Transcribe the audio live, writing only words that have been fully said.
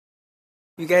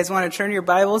You guys want to turn your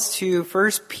Bibles to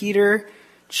 1 Peter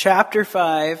chapter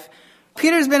 5.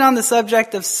 Peter's been on the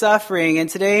subject of suffering, and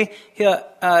today he's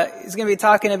going to be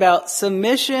talking about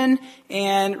submission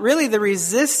and really the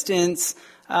resistance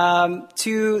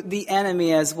to the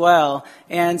enemy as well.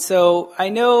 And so I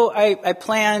know I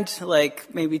planned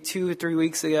like maybe 2 or 3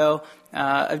 weeks ago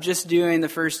of just doing the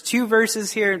first 2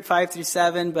 verses here in 5 through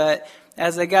 7, but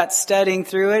as I got studying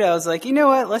through it, I was like, you know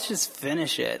what, let's just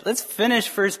finish it. Let's finish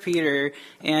 1 Peter.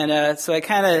 And so I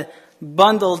kind of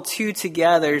bundled 2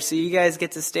 together, so you guys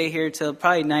get to stay here till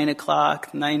probably 9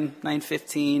 o'clock,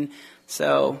 9:15.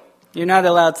 So you're not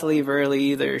allowed to leave early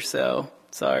either, so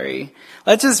sorry.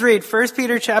 Let's just read 1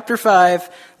 Peter chapter 5.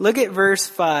 Look at verse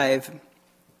 5.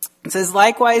 It says,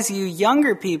 "Likewise, you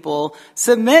younger people,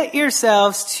 submit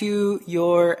yourselves to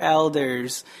your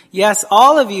elders. Yes,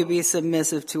 all of you be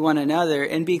submissive to one another,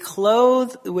 and be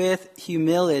clothed with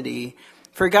humility.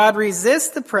 For God resists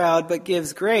the proud, but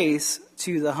gives grace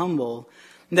to the humble.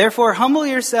 Therefore, humble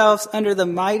yourselves under the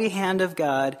mighty hand of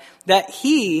God, that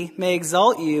he may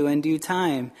exalt you in due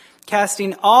time,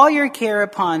 casting all your care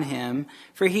upon him,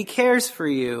 for he cares for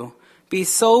you. Be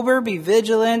sober, be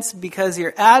vigilant, because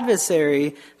your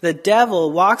adversary, the devil,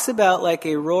 walks about like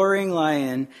a roaring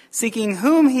lion, seeking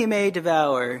whom he may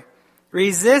devour.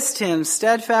 Resist him,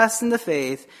 steadfast in the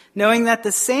faith, knowing that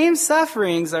the same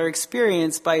sufferings are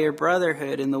experienced by your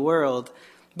brotherhood in the world.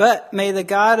 But may the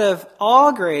God of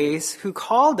all grace, who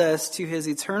called us to his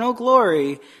eternal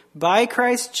glory by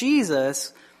Christ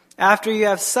Jesus, after you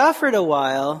have suffered a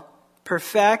while,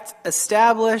 perfect,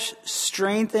 establish,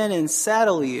 strengthen, and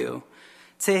settle you.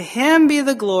 To him be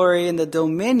the glory and the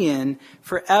dominion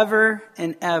forever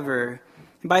and ever.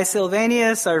 By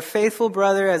Silvanus, our faithful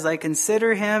brother, as I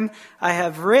consider him, I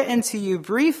have written to you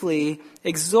briefly,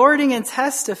 exhorting and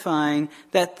testifying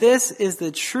that this is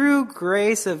the true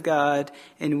grace of God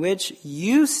in which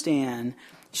you stand.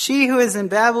 She who is in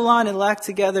Babylon, elect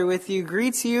together with you,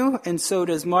 greets you, and so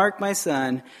does Mark, my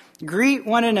son. Greet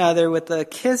one another with a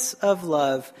kiss of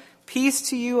love. Peace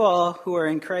to you all who are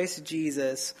in Christ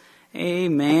Jesus."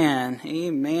 Amen.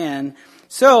 Amen.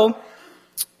 So,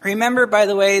 remember, by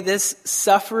the way, this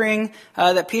suffering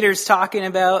that Peter's talking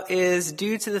about is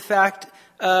due to the fact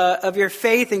of your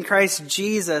faith in Christ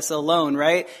Jesus alone,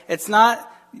 right? It's not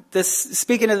this,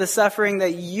 speaking of the suffering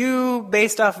that you,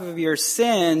 based off of your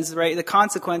sins, right, the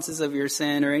consequences of your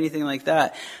sin or anything like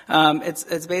that.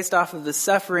 It's based off of the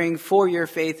suffering for your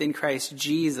faith in Christ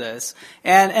Jesus.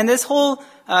 And this whole,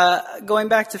 going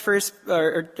back to first,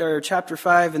 or chapter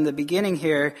 5 in the beginning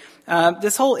here,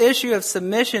 this whole issue of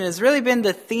submission has really been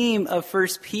the theme of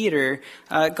 1 Peter.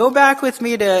 Go back with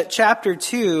me to chapter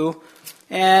 2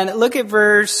 and look at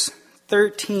verse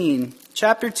 13.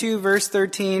 Chapter 2, verse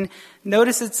 13.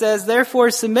 Notice it says, "Therefore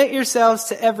submit yourselves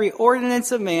to every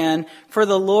ordinance of man for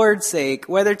the Lord's sake,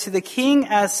 whether to the king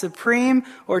as supreme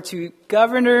or to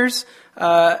governors,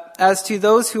 as to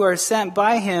those who are sent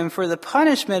by him for the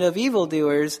punishment of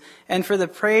evildoers and for the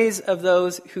praise of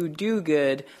those who do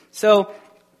good." So,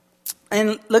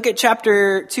 and look at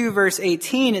chapter 2, verse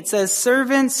 18. It says,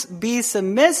 "Servants, be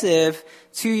submissive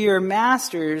to your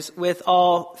masters with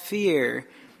all fear."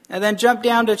 And then jump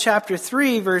down to chapter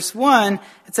 3, verse 1.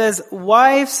 It says,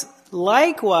 "Wives,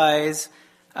 likewise,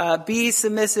 be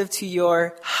submissive to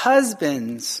your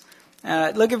husbands."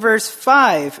 Look at verse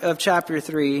 5 of chapter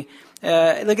 3.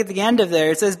 Look at the end of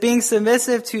there. It says, "Being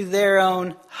submissive to their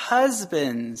own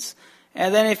husbands."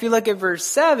 And then if you look at verse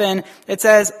 7, it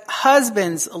says,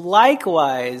 "Husbands,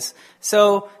 likewise."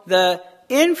 So the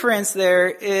inference there,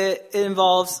 it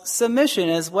involves submission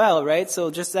as well, right?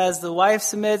 So just as the wife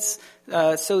submits,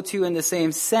 so too in the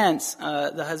same sense,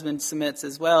 the husband submits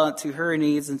as well to her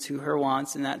needs and to her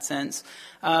wants in that sense.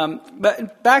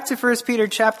 But back to 1 Peter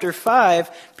chapter 5,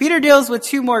 Peter deals with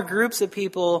 2 more groups of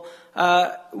people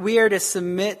we are to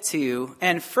submit to.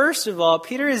 And first of all,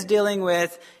 Peter is dealing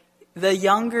with the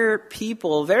younger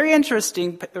people. Very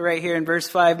interesting right here in verse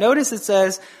 5. Notice it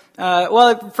says,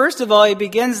 first of all, he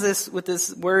begins this with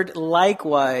this word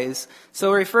likewise.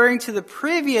 So referring to the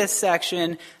previous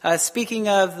section, speaking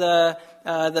of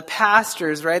the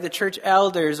pastors, right? The church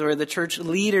elders or the church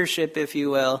leadership, if you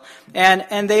will.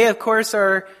 And they, of course,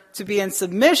 are to be in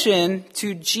submission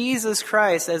to Jesus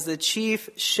Christ as the chief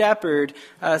shepherd,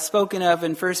 spoken of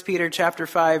in 1 Peter chapter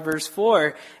 5, verse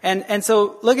 4. And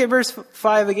so look at verse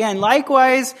 5 again.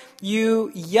 "Likewise,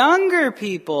 you younger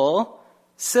people,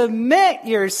 submit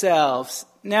yourselves."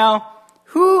 Now,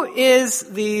 who is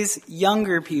these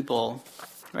younger people?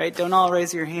 Right? Don't all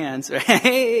raise your hands,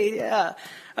 right? Yeah.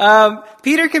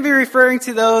 Peter can be referring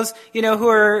to those, who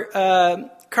are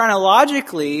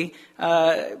chronologically,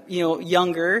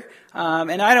 younger,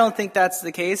 And I don't think that's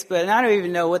the case, but I don't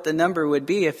even know what the number would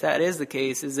be if that is the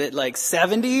case. Is it like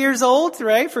 70 years old,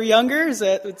 right, for younger? Is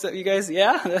that what's up, you guys?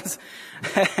 Yeah, that's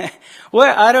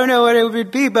well, I don't know what it would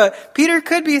be, but Peter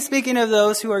could be speaking of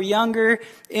those who are younger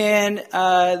in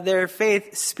their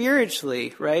faith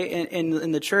spiritually, right,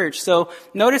 in the church. So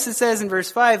notice it says in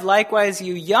verse 5, likewise,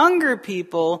 you younger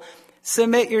people,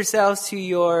 submit yourselves to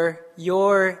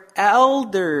your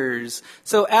elders.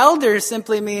 So elders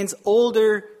simply means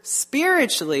older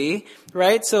spiritually,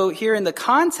 right? So here in the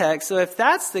context, so if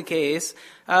that's the case,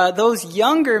 those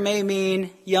younger may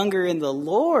mean younger in the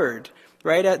Lord,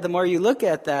 right? The more you look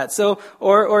at that. So,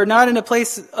 or not in a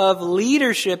place of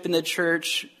leadership in the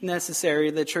church necessarily,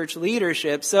 the church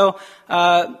leadership. So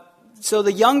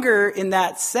the younger in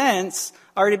that sense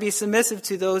are to be submissive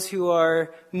to those who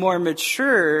are more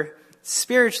mature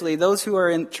spiritually, those who are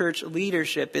in church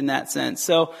leadership in that sense.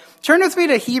 So turn with me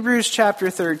to Hebrews chapter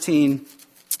 13.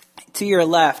 To your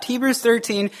left. Hebrews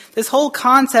 13, this whole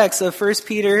context of 1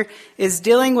 Peter is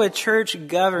dealing with church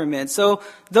government. So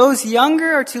those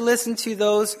younger are to listen to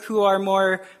those who are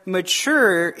more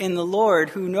mature in the Lord,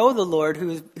 who know the Lord,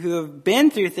 who have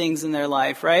been through things in their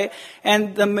life, right?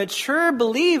 And the mature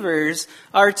believers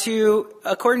are to,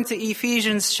 according to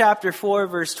Ephesians chapter 4,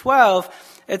 verse 12,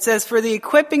 it says, for the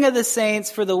equipping of the saints,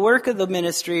 for the work of the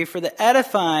ministry, for the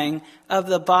edifying of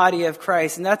the body of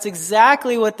Christ. And that's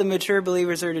exactly what the mature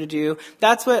believers are to do.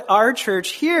 That's what our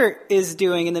church here is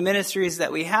doing in the ministries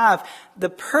that we have. The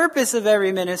purpose of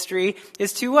every ministry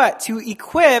is to what? To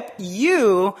equip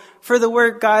you for the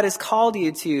work God has called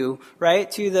you to, right?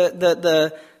 To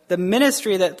the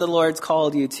ministry that the Lord's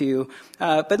called you to.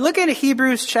 But look at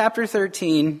Hebrews chapter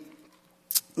 13.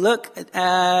 Look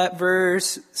at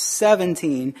verse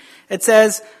 17. It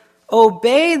says,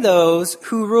 obey those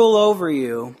who rule over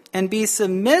you and be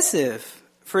submissive,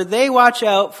 for they watch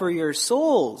out for your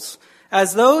souls.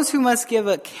 As those who must give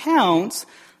account,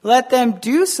 let them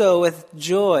do so with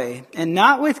joy and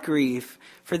not with grief,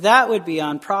 for that would be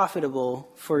unprofitable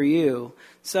for you.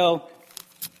 So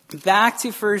back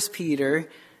to 1 Peter.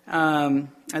 I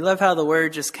love how the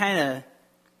word just kind of,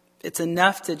 it's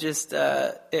enough to just,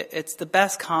 it's the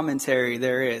best commentary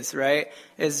there is, right?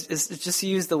 Is just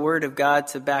use the word of God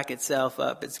to back itself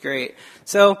up. It's great.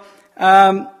 So,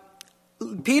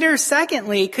 Peter,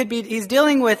 secondly, he's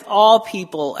dealing with all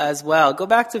people as well. Go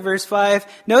back to verse 5.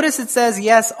 Notice it says,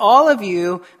 yes, all of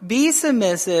you be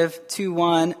submissive to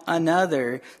one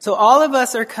another. So all of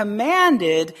us are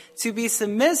commanded to be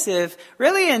submissive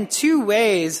really in two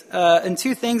ways, and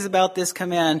two things about this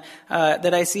command,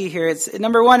 that I see here. It's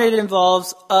number one, it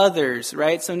involves others,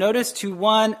 right? So notice to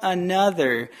one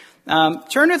another.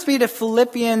 Turn with me to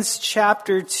Philippians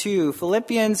chapter 2.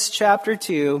 Philippians chapter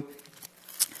 2.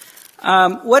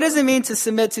 What does it mean to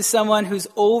submit to someone who's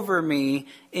over me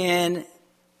in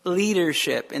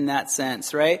leadership in that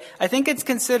sense, right? I think it's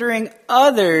considering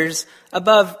others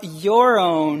above your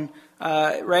own,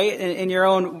 right? In your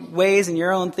own ways and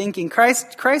your own thinking.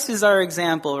 Christ is our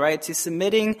example, right? To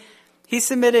submitting, he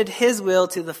submitted his will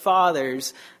to the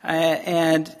Father's,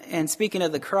 and speaking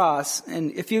of the cross.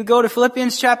 And if you go to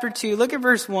Philippians chapter 2, look at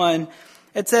verse 1.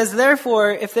 It says,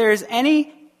 therefore, if there is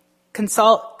any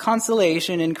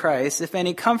consolation in Christ, if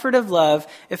any comfort of love,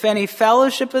 if any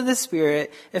fellowship of the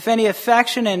Spirit, if any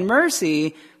affection and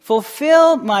mercy,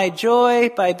 fulfill my joy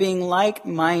by being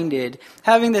like-minded,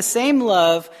 having the same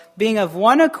love, being of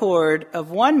one accord,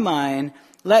 of one mind.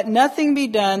 Let nothing be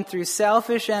done through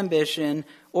selfish ambition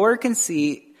or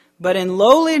conceit, but in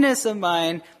lowliness of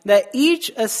mind, let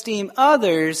each esteem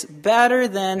others better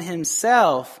than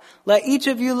himself. Let each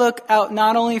of you look out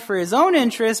not only for his own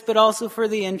interest, but also for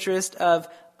the interest of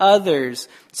others.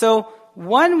 So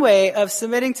one way of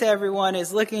submitting to everyone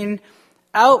is looking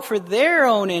out for their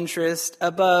own interest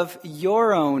above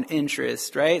your own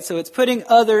interest, right? So it's putting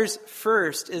others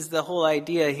first is the whole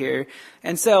idea here.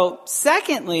 And so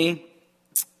secondly,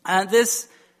 this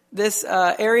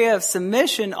area of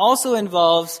submission also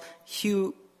involves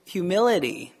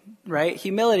humility, right?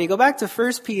 Humility. Go back to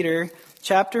 1 Peter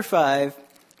chapter 5.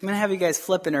 I'm going to have you guys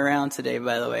flipping around today,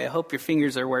 by the way. I hope your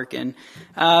fingers are working.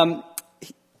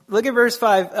 Look at verse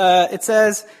 5. It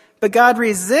says, but God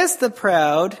resists the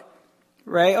proud,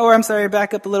 right?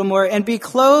 Back up a little more. And be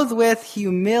clothed with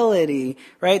humility,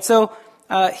 right? So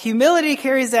Humility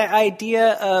carries that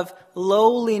idea of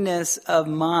lowliness of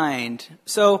mind.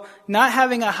 So not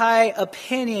having a high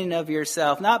opinion of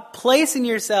yourself, not placing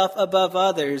yourself above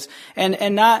others,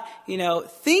 and not,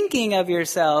 thinking of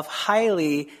yourself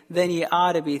highly than you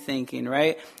ought to be thinking,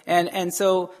 right? And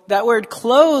so that word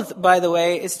clothed, by the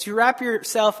way, is to wrap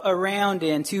yourself around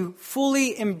in, to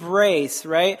fully embrace,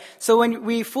 right? So when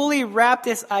we fully wrap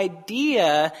this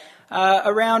idea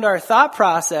around our thought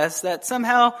process that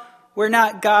somehow we're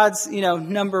not God's,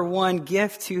 number one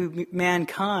gift to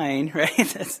mankind,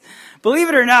 right? Believe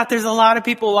it or not, there's a lot of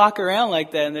people walk around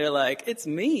like that and they're like, it's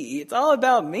me. It's all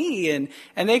about me. And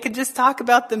they could just talk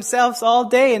about themselves all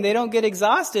day and they don't get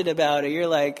exhausted about it. You're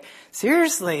like,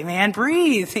 seriously, man,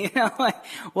 breathe.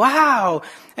 Wow.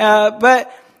 When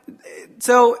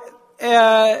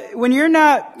you're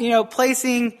not,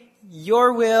 placing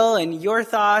your will and your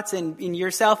thoughts and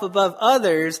yourself above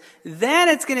others, then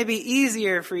it's going to be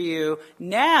easier for you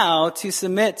now to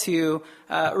submit to,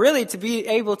 to be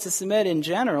able to submit in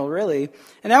general, really.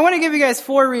 And I want to give you guys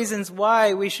 4 reasons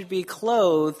why we should be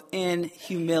clothed in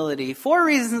humility. 4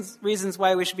 reasons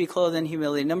why we should be clothed in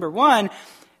humility. Number 1,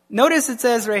 notice it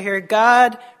says right here,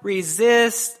 God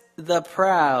resists the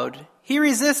proud. He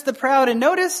resists the proud. And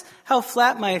notice how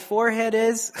flat my forehead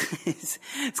is. It's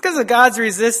because of God's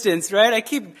resistance, right? I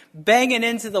keep banging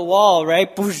into the wall,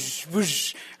 right? Boosh,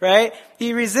 boosh, right?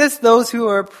 He resists those who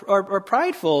are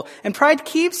prideful. And pride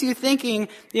keeps you thinking,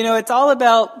 it's all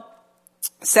about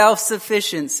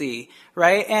self-sufficiency,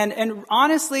 right? And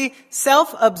honestly,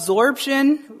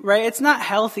 self-absorption, right? It's not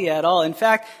healthy at all. In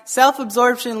fact,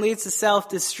 self-absorption leads to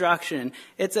self-destruction.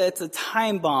 It's a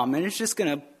time bomb, and it's just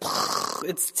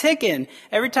it's ticking.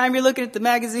 Every time you're looking at the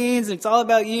magazines, and it's all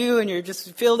about you, and you're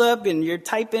just filled up, and you're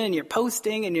typing, and you're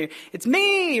posting, and it's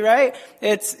me, right?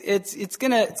 It's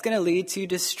gonna lead to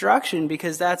destruction,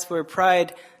 because that's where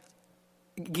pride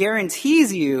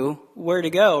guarantees you where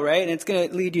to go, right? And it's going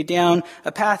to lead you down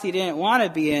a path you didn't want to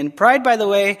be in. Pride, by the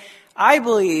way,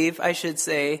 I should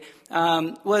say,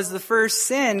 was the first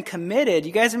sin committed.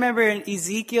 You guys remember in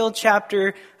Ezekiel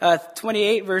chapter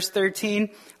 28, verse 13?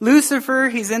 Lucifer,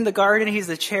 he's in the garden. He's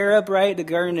the cherub, right? The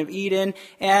Garden of Eden.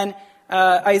 And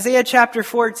Isaiah chapter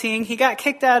 14, he got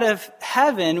kicked out of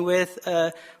heaven with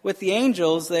the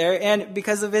angels there, and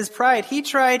because of his pride, he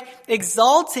tried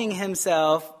exalting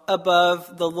himself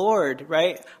above the Lord,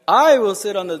 right? I will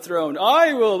sit on the throne.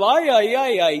 I will,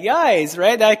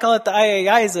 right? I call it the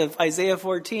ayes of Isaiah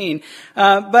 14.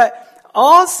 But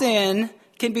all sin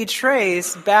can be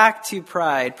traced back to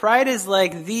pride. Pride is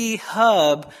like the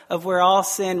hub of where all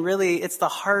sin really, it's the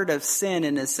heart of sin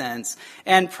in a sense.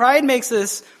 And pride makes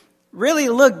us really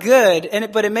look good,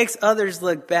 but it makes others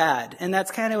look bad. And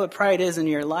that's kind of what pride is in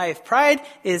your life. Pride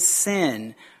is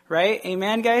sin, right?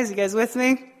 Amen, guys? You guys with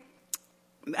me?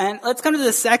 And let's come to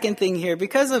the second thing here.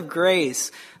 Because of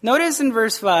grace. Notice in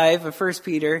verse 5 of 1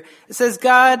 Peter, it says,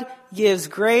 God gives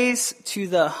grace to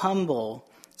the humble.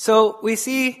 So we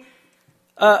see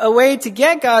a way to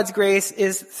get God's grace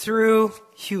is through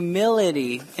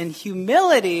humility. And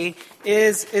humility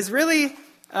is really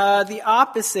the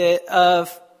opposite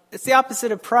of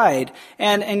pride.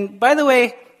 And by the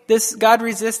way, this God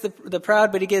resists the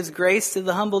proud, but he gives grace to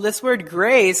the humble. This word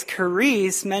grace,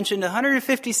 charis, mentioned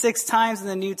 156 times in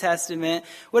the New Testament.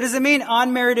 What does it mean?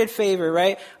 Unmerited favor,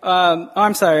 right?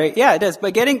 I'm sorry. Yeah, it does.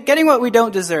 But getting what we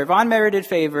don't deserve. Unmerited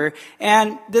favor.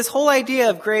 And this whole idea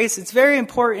of grace, it's very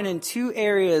important in 2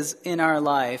 areas in our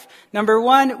life. Number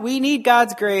 1, we need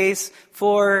God's grace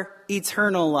for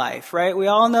eternal life, right? We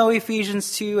all know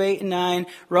Ephesians 2, 8 and 9,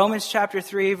 Romans chapter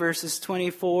 3, verses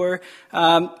 24.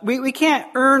 We can't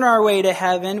earn our way to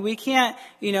heaven. We can't,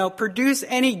 produce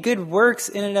any good works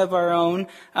in and of our own,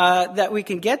 that we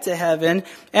can get to heaven.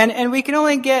 And we can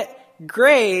only get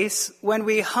grace when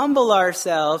we humble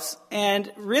ourselves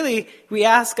and really we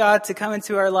ask God to come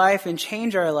into our life and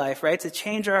change our life, right? To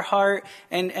change our heart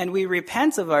and we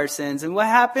repent of our sins. And what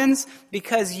happens?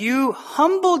 Because you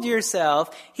humbled yourself,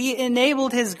 he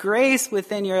enabled his grace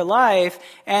within your life,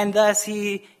 and thus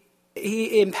he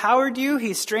empowered you,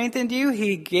 he strengthened you,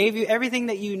 he gave you everything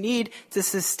that you need to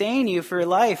sustain you for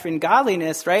life and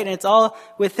godliness, right? And it's all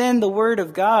within the Word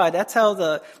of God. That's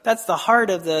the heart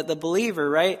of the believer,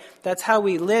 right? That's how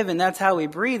we live and that's how we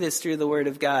breathe, is through the Word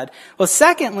of God. Well,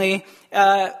 secondly,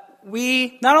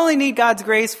 we not only need God's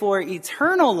grace for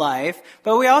eternal life,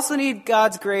 but we also need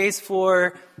God's grace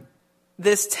for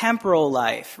this temporal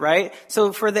life, right?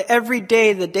 So for the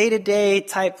everyday, the day-to-day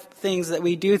type things that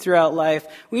we do throughout life,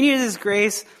 we need his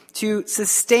grace to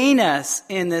sustain us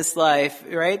in this life,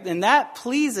 right? And that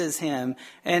pleases him.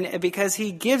 And because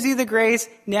he gives you the grace,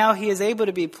 now he is able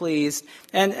to be pleased.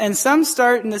 And some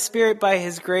start in the Spirit by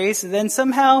his grace, and then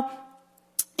somehow,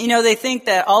 they think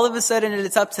that all of a sudden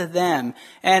it's up to them.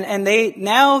 And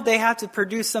they have to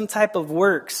produce some type of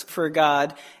works for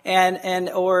God.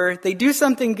 Or they do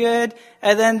something good,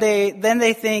 and then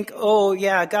they think, oh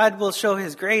yeah, God will show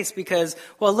his grace because,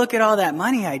 well, look at all that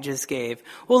money I just gave.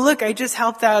 Well, look, I just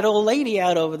helped that old lady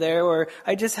out over there, or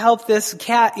I just helped this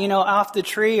cat, off the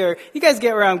tree, or you guys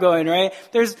get where I'm going, right?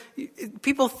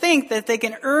 People think that they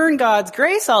can earn God's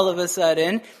grace all of a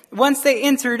sudden once they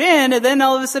entered in, and then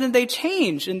all of a sudden they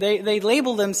change and they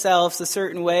label themselves a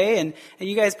certain way, and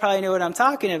you guys probably know what I'm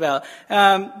talking about.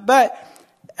 But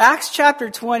Acts chapter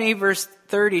 20, verse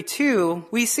 32,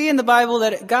 we see in the Bible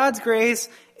that God's grace,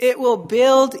 it will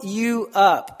build you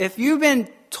up. If you've been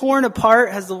torn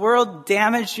apart, has the world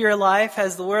damaged your life?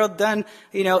 Has the world done,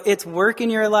 its work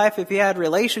in your life? If you had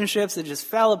relationships that just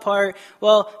fell apart,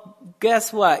 well,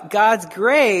 guess what? God's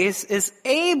grace is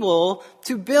able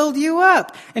to build you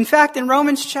up. In fact, in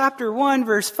Romans chapter 1,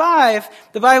 verse 5,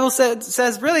 the Bible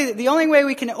says really the only way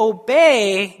we can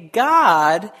obey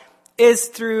God is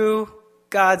through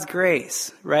God's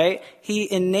grace, right?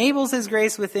 He enables his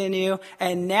grace within you,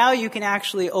 and now you can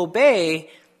actually obey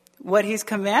what he's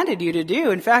commanded you to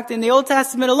do. In fact, in the Old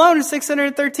Testament alone, there's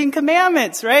 613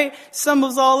 commandments, right?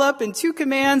 Sums all up in 2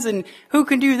 commands, and who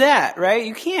can do that, right?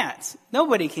 You can't.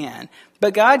 Nobody can.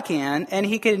 But God can, and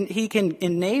he can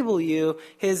enable you,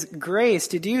 his grace,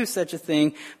 to do such a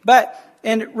thing. But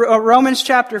in Romans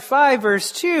chapter 5,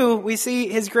 verse 2, we see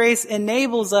his grace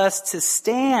enables us to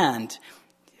stand.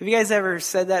 Have you guys ever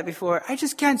said that before? I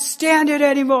just can't stand it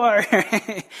anymore.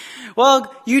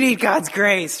 Well, you need God's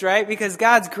grace, right? Because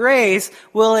God's grace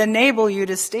will enable you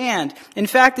to stand. In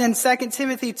fact, in 2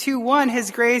 Timothy 2:1, his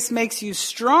grace makes you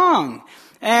strong.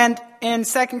 And in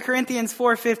 2 Corinthians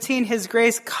 4:15, his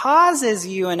grace causes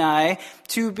you and I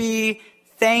to be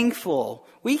thankful.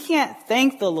 We can't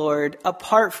thank the Lord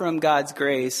apart from God's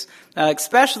grace,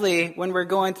 especially when we're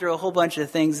going through a whole bunch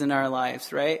of things in our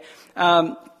lives, right?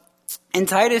 In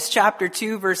Titus chapter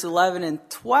 2, verse 11 and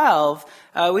 12,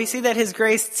 we see that his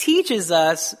grace teaches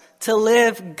us to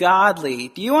live godly.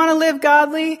 Do you want to live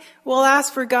godly? Well,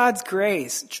 ask for God's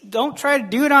grace. Don't try to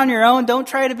do it on your own. Don't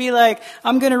try to be like,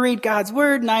 I'm going to read God's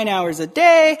word 9 hours a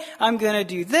day. I'm going to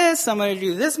do this. I'm going to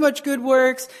do this much good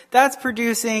works. That's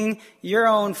producing your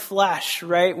own flesh,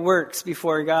 right? Works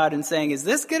before God and saying, is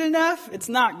this good enough? It's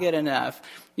not good enough.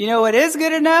 You know what is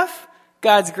good enough?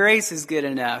 God's grace is good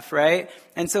enough, right?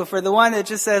 And so for the one that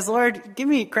just says, Lord,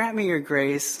 grant me your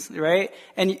grace, right?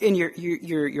 And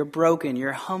you're broken,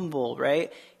 you're humble,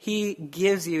 right? He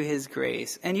gives you his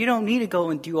grace. And you don't need to go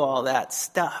and do all that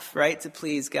stuff, right, to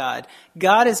please God.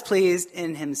 God is pleased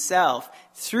in himself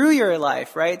through your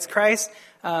life, right? It's Christ,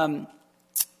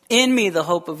 in me, the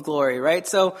hope of glory, right?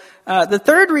 So the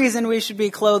third reason we should be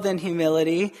clothed in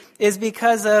humility is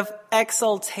because of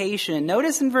exaltation.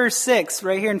 Notice in verse 6,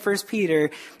 right here in 1 Peter,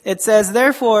 it says,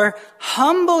 therefore,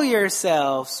 humble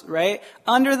yourselves, right,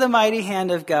 under the mighty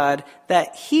hand of God,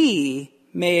 that he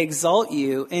may exalt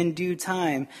you in due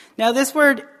time. Now, this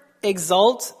word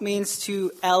exalt means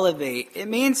to elevate. It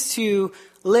means to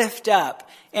lift up.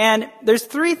 And there's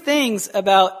 3 things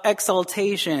about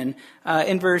exaltation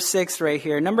in verse 6 right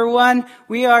here. Number 1,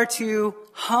 we are to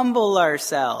humble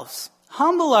ourselves.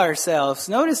 Humble ourselves.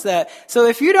 Notice that. So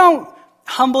if you don't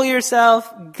humble yourself,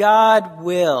 God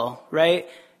will, right?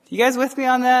 You guys with me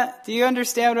on that? Do you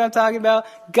understand what I'm talking about?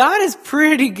 God is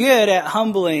pretty good at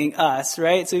humbling us,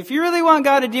 right? So if you really want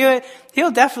God to do it,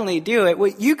 he'll definitely do it.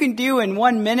 What you can do in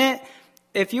 1 minute,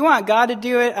 if you want God to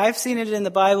do it, I've seen it in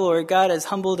the Bible where God has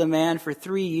humbled a man for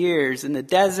 3 years in the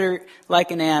desert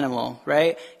like an animal,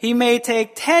 right? He may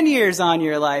take 10 years on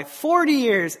your life, 40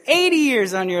 years, 80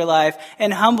 years on your life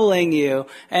and humbling you.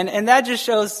 And that just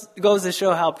goes to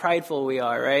show how prideful we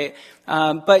are, right?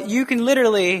 But you can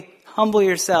literally humble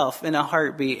yourself in a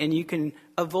heartbeat and you can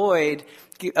avoid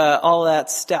all that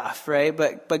stuff, right?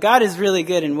 But God is really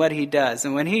good in what he does.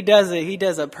 And when he does it, he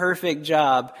does a perfect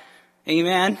job.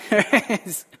 Amen.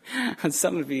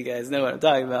 Some of you guys know what I'm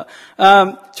talking about.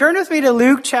 Turn with me to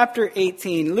Luke chapter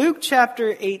 18. Luke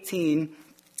chapter 18.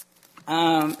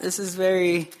 This is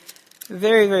very,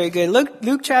 very, very good.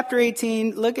 Luke chapter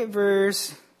 18. Go to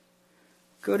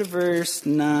verse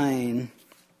 9.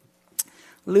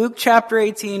 Luke chapter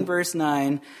 18, verse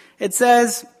 9. It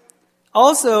says,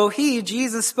 also, he,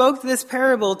 Jesus, spoke this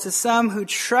parable to some who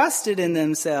trusted in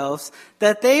themselves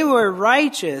that they were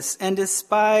righteous and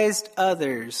despised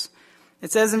others.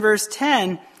 It says in verse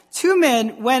 10, 2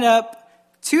 men went up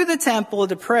to the temple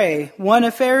to pray, one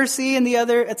a Pharisee and the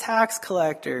other a tax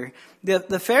collector. The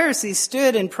Pharisee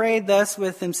stood and prayed thus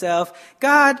with himself,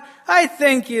 God, I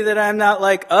thank you that I'm not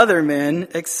like other men,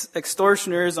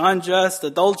 extortioners, unjust,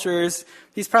 adulterers.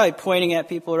 He's probably pointing at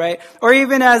people, right? Or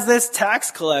even as this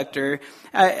tax collector.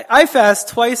 I fast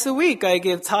twice a week. I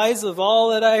give tithes of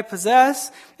all that I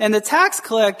possess. And the tax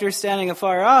collector standing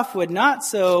afar off would not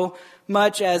so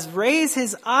much as raise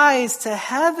his eyes to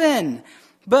heaven,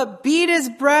 but beat his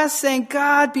breast, saying,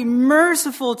 God, be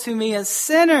merciful to me, a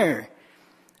sinner.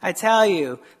 I tell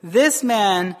you, this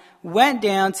man went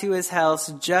down to his house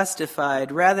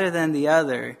justified rather than the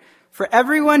other. For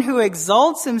everyone who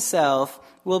exalts himself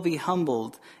will be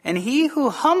humbled, and he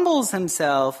who humbles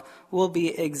himself will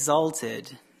be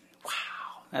exalted. Wow,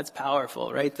 that's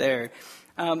powerful right there.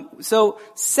 So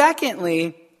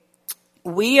secondly,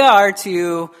 we are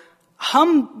to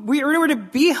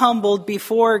be humbled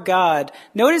before God.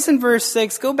 Notice in verse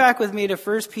 6, go back with me to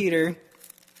 1 Peter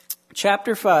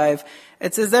chapter 5.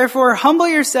 It says, therefore, humble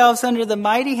yourselves under the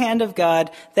mighty hand of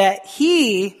God, that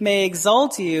he may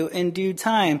exalt you in due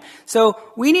time. So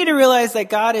we need to realize that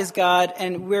God is God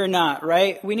and we're not,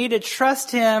 right? We need to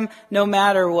trust him no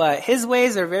matter what. His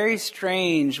ways are very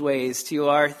strange ways to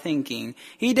our thinking.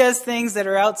 He does things that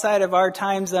are outside of our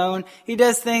time zone. He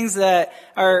does things that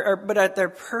but they're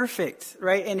perfect,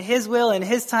 right? In his will, in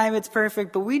his time, it's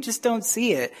perfect, but we just don't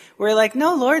see it. We're like,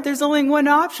 no, Lord, there's only one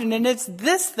option, and it's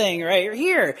this thing right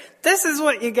here. This is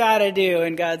what you gotta do.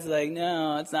 And God's like,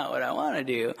 no, it's not what I want to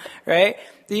do, right?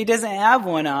 He doesn't have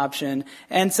one option.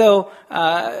 And so,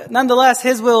 nonetheless,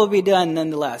 his will be done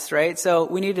nonetheless, right? So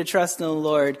we need to trust in the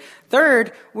Lord.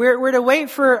 Third, we're to wait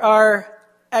for our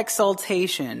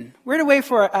exaltation. We're to wait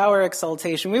for our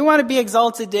exaltation. We want to be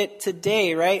exalted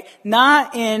today, right?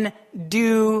 Not in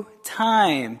due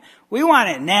time. We want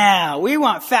it now. We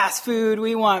want fast food.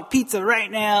 We want pizza right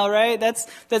now, right? That's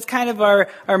kind of our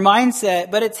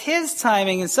mindset, but it's his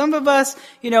timing. And some of us,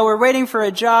 we're waiting for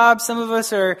a job. Some of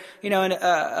us are,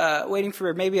 waiting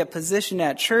for maybe a position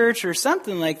at church or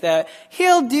something like that.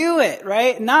 He'll do it,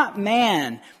 right? Not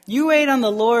man. You wait on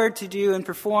the Lord to do and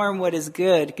perform what is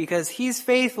good, because he's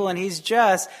faithful and he's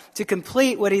just to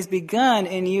complete what he's begun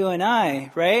in you and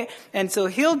I, right? And so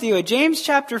he'll do it. James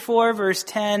chapter 4, verse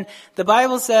 10, the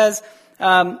Bible says,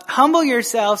 humble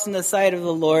yourselves in the sight of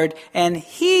the Lord, and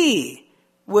he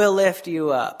will lift you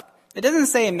up. It doesn't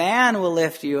say man will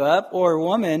lift you up or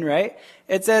woman, right?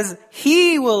 It says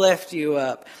he will lift you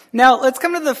up. Now, let's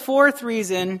come to the fourth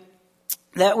reason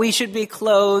that we should be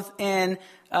clothed in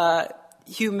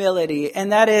humility,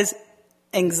 and that is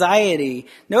anxiety.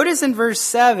 Notice in verse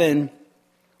 7,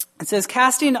 it says,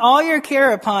 casting all your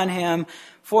care upon him,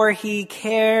 for he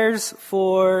cares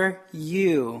for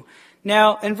you.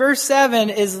 Now, in verse 7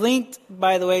 is linked,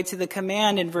 by the way, to the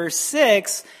command in verse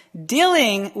 6,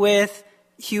 dealing with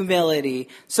humility.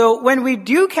 So when we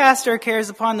do cast our cares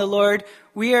upon the Lord,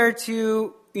 we are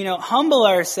to humble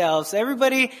ourselves.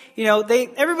 Everybody,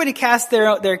 everybody casts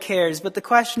their cares, but the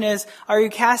question is, are you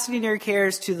casting your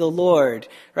cares to the Lord,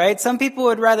 right? Some people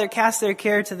would rather cast their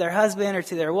care to their husband or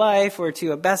to their wife or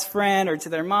to a best friend or to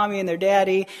their mommy and their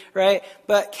daddy, right?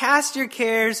 But cast your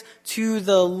cares to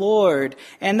the Lord.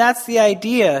 And that's the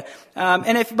idea.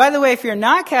 And by the way, if you're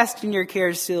not casting your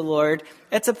cares to the Lord,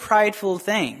 it's a prideful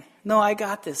thing. No, I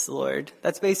got this, Lord.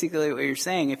 That's basically what you're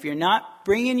saying. If you're not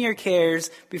bringing your cares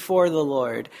before the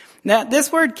Lord. Now,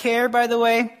 this word care, by the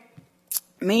way,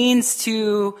 means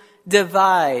to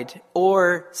divide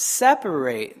or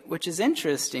separate, which is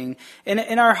interesting.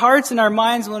 In our hearts and our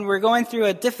minds, when we're going through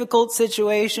a difficult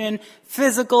situation,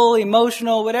 physical,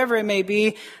 emotional, whatever it may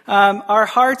be, our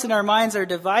hearts and our minds are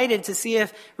divided to see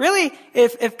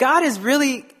if God is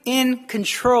really in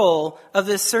control of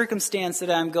this circumstance that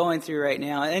I'm going through right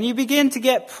now. And you begin to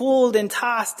get pulled and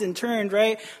tossed and turned,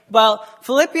 right? Well,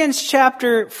 Philippians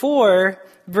chapter 4,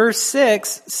 verse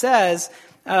 6 says,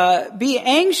 be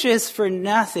anxious for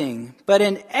nothing, but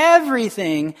in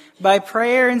everything by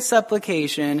prayer and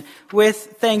supplication with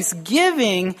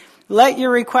thanksgiving, let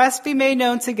your requests be made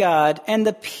known to God, and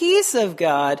the peace of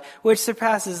God, which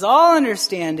surpasses all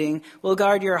understanding, will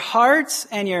guard your hearts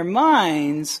and your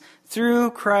minds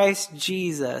through Christ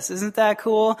Jesus. Isn't that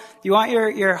cool? You want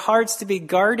your hearts to be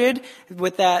guarded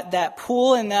with that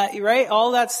pull and that, right?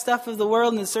 All that stuff of the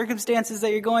world and the circumstances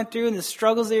that you're going through and the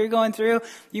struggles that you're going through.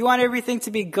 You want everything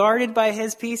to be guarded by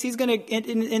his peace. He's going to,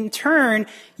 in turn,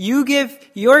 you give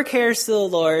your cares to the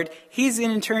Lord. He's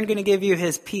in turn going to give you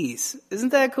his peace. Isn't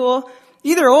that cool?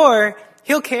 Either or,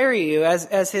 he'll carry you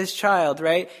as his child,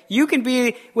 right? You can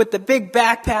be with the big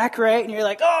backpack, right? And you're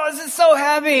like, oh, this is so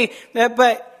heavy.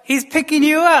 But he's picking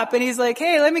you up and he's like,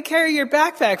 hey, let me carry your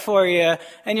backpack for you.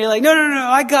 And you're like, no,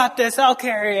 I got this. I'll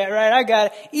carry it, right? I got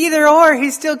it. Either or,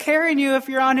 he's still carrying you if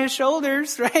you're on his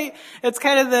shoulders, right? It's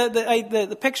kind of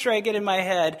the picture I get in my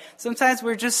head. Sometimes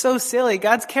we're just so silly.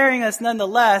 God's carrying us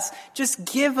nonetheless. Just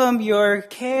give him your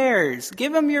cares.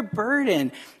 Give him your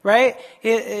burden, right?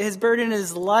 His burden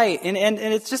is light. And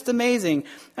it's just amazing.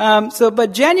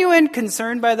 But genuine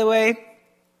concern, by the way,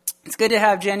 it's good to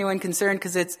have genuine concern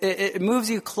because it moves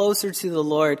you closer to the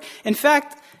Lord. In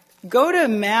fact, go to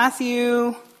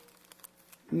Matthew,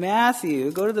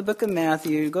 go to the book of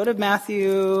Matthew, go to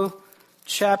Matthew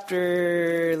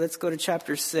let's go to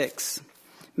chapter 6.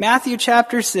 Matthew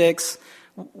chapter 6.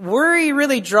 Worry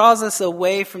really draws us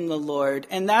away from the Lord.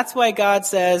 And that's why God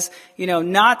says,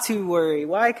 not to worry.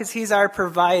 Why? Because he's our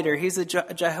provider. He's a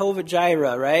Jehovah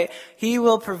Jireh, right? He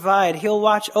will provide. He'll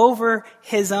watch over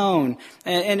his own.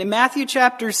 And in Matthew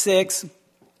chapter 6,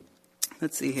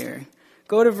 let's see here.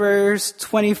 Go to verse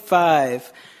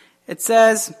 25. It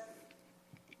says,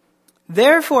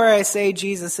 therefore I say,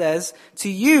 Jesus says, to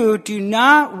you, do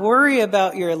not worry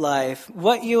about your life,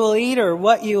 what you will eat or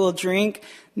what you will drink,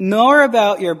 nor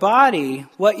about your body,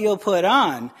 what you'll put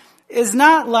on. Is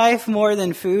not life more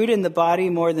than food and the body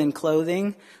more than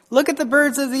clothing? Look at the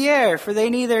birds of the air, for they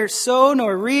neither sow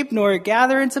nor reap nor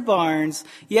gather into barns,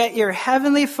 yet your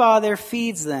heavenly Father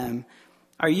feeds them.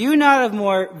 Are you not of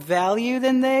more value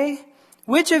than they?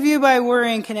 Which of you by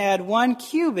worrying can add 1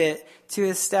 cubit to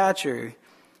his stature?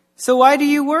 So why do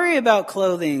you worry about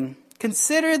clothing?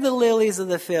 Consider the lilies of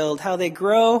the field, how they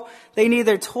grow. They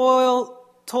neither toil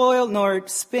nor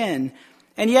spin.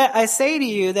 And yet I say to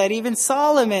you that even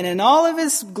Solomon in all of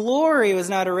his glory was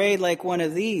not arrayed like one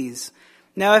of these.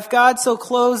 Now if God so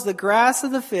clothes the grass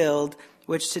of the field,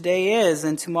 which today is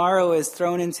and tomorrow is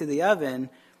thrown into the oven,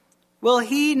 will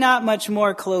he not much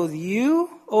more clothe you,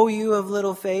 O you of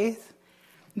little faith?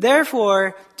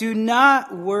 Therefore do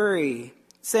not worry,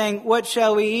 saying, what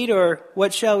shall we eat, or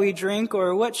what shall we drink,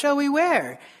 or what shall we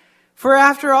wear? For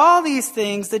after all these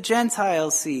things the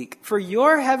Gentiles seek. For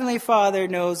your heavenly Father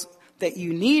knows that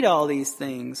you need all these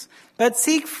things. But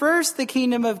seek first the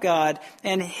kingdom of God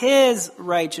and his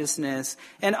righteousness,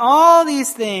 and all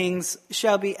these things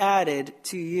shall be added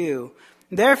to you.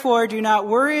 Therefore do not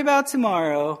worry about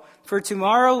tomorrow, for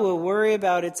tomorrow will worry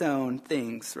about its own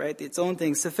things, right? Its own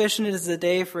things. Sufficient is the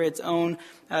day for its own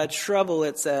trouble,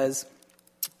 it says.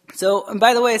 So, and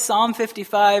by the way, Psalm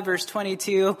 55, verse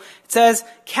 22, it says,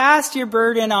 cast your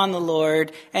burden on the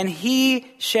Lord, and he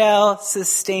shall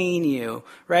sustain you,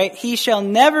 right? He shall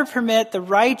never permit the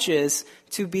righteous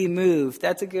to be moved.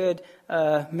 That's a good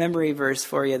memory verse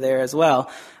for you there as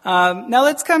well. Now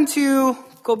let's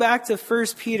go back to 1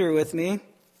 Peter with me.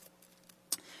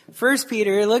 1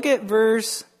 Peter, look at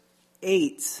verse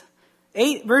 8.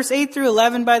 Verse 8 through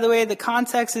 11, by the way, the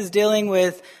context is dealing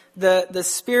with the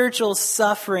spiritual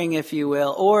suffering, if you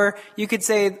will, or you could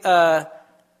say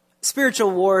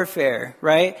spiritual warfare,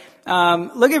 right?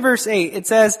 Look at verse 8. It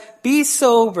says, be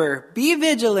sober, be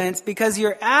vigilant, because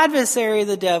your adversary,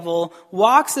 the devil,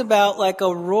 walks about like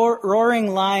a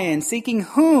roaring lion, seeking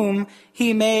whom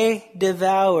he may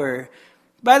devour.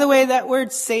 By the way, that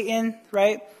word Satan,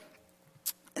 right,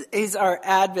 is our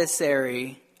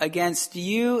adversary against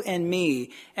you and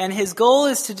me. And his goal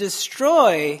is to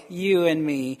destroy you and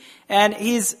me. And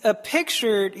he's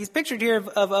pictured here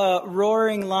of a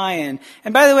roaring lion.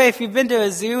 And by the way, if you've been to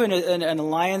a zoo and a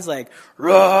lion's like,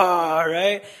 roar,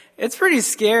 right? It's pretty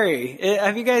scary.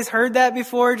 Have you guys heard that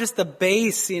before? Just the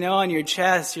bass, on your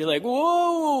chest. You're like,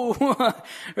 whoa,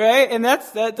 right? And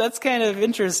that's kind of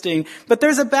interesting. But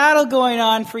there's a battle going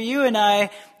on for you and I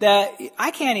that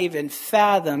I can't even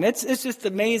fathom. It's just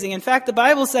amazing. In fact, the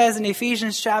Bible says in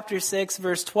Ephesians chapter 6,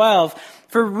 verse 12,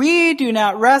 for we do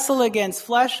not wrestle against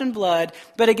flesh and blood,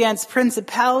 but against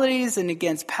principalities and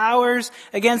against powers,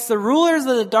 against the rulers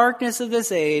of the darkness of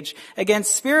this age,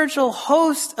 against spiritual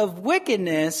hosts of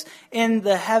wickedness in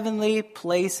the heavenly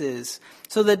places.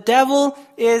 So the devil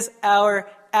is our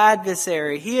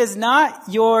adversary. He is not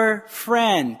your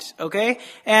friend, okay?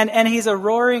 And he's a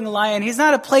roaring lion. He's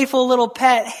not a playful little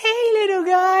pet. Hey, little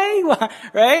guy,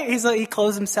 right? He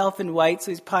clothes himself in white,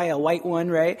 so he's probably a white one,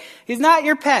 right? He's not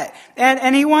your pet.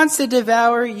 And he wants to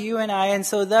devour you and I, and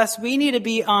so thus we need to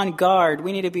be on guard.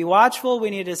 We need to be watchful. We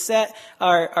need to set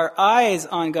our eyes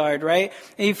on guard, right?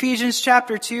 In Ephesians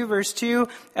chapter 2, verse 2,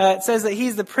 it says that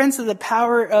he's the prince of the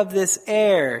power of this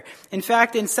air. In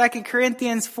fact, in 2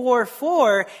 Corinthians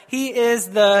 4:4, he is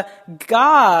the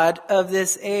God of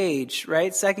this age,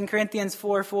 right? 2 Corinthians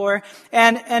 4:4.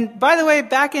 And by the way,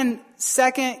 back in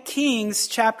 2 Kings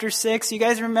chapter 6, you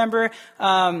guys remember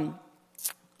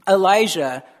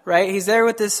Elijah, right? He's there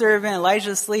with his servant.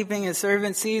 Elijah's sleeping. His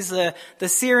servant sees the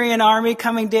Syrian army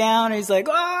coming down. He's like,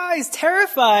 oh, he's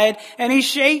terrified. And he's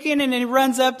shaking, and he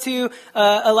runs up to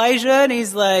Elijah, and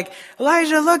he's like,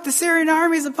 Elijah, look, the Syrian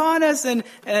army's upon us. And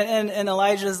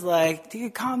Elijah's like,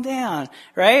 dude, calm down,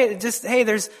 right? Just, hey,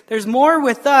 there's more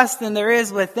with us than there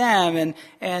is with them.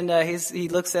 And he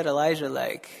looks at Elijah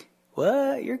like,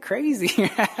 what? You're crazy.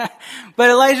 But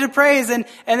Elijah prays, and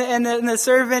the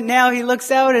servant, now he looks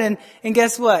out, and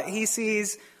guess what? He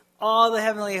sees all the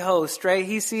heavenly host, right?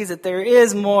 He sees that there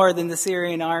is more than the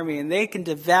Syrian army, and they can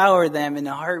devour them in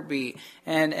a heartbeat.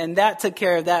 And that took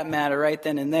care of that matter right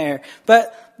then and there.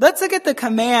 But let's look at the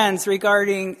commands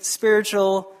regarding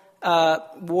spiritual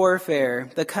warfare.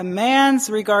 The commands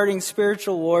regarding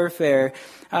spiritual warfare.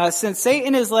 Since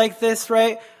Satan is like this,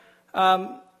 right?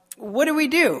 What do we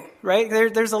do, right?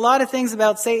 There's a lot of things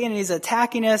about Satan, and he's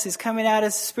attacking us. He's coming at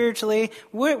us spiritually.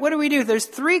 What do we do? There's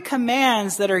 3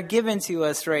 commands that are given to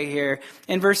us right here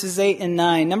in verses 8 and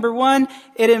 9. Number 1,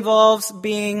 it involves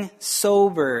being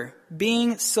sober.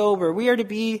 Being sober. We are to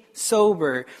be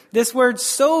sober. This word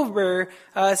sober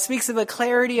speaks of a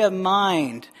clarity of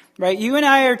mind, right? You and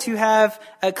I are to have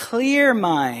a clear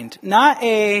mind, not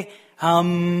a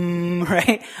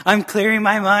right? I'm clearing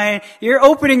my mind. You're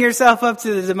opening yourself up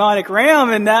to the demonic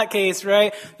realm in that case,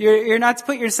 right? You're not to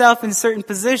put yourself in certain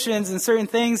positions and certain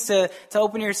things to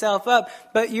open yourself up,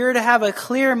 but you're to have a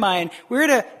clear mind. We're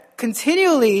to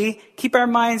continually keep our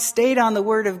mind stayed on the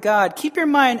Word of God. Keep your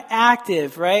mind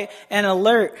active, right? And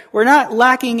alert. We're not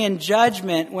lacking in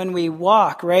judgment when we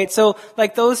walk, right? So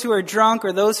like those who are drunk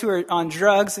or those who are on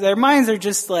drugs, their minds are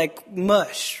just like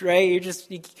mush, right?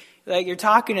 You're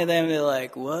talking to them, they're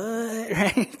like, what?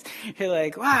 Right? You're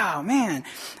like, wow, man.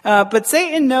 But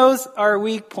Satan knows our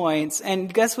weak points,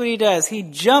 and guess what he does? He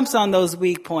jumps on those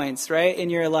weak points, right, in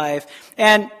your life.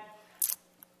 And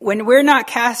when we're not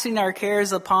casting our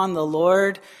cares upon the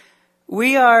Lord,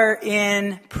 we are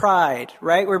in pride,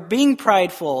 right? We're being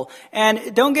prideful.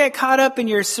 And don't get caught up in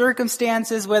your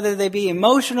circumstances, whether they be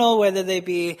emotional, whether they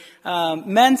be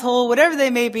mental, whatever they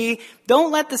may be.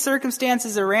 Don't let the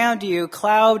circumstances around you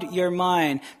cloud your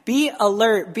mind. Be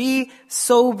alert, be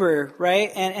sober,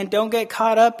 right? And don't get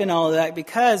caught up in all of that,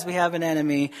 because we have an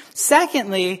enemy.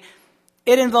 Secondly,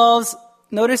 it involves,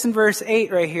 notice in verse 8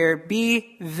 right here,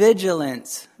 be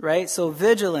vigilant, right? So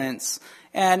vigilance.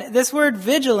 And this word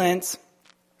vigilance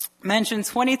mentioned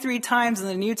 23 times in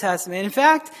the New Testament. In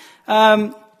fact,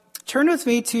 turn with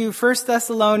me to 1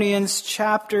 Thessalonians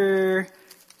chapter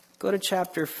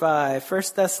 5. 1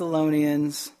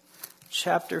 Thessalonians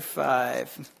chapter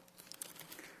 5.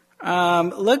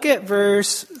 Look at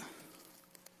verse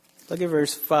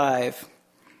 5.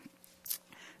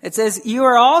 It says, you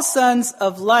are all sons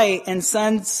of light and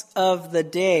sons of the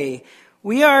day.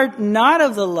 We are not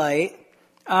of the light.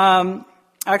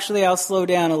 Actually, I'll slow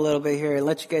down a little bit here and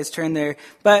let you guys turn there.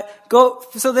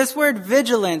 So this word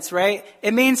vigilance, right?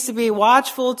 It means to be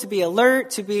watchful, to be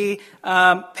alert, to be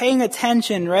paying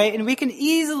attention, right? And we can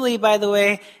easily, by the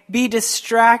way, be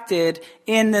distracted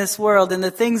in this world, in the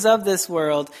things of this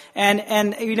world.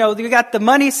 And you know, we got the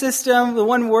money system, the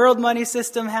one world money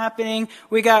system happening.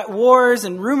 We got wars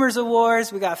and rumors of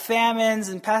wars. We got famines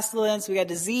and pestilence. We got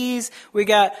disease. We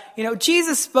got,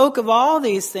 Jesus spoke of all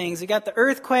these things. We got the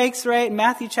earthquakes, right? In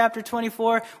Matthew chapter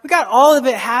 24. We got all of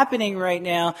it happening right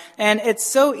now. And it's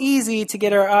so easy to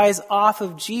get our eyes off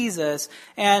of Jesus.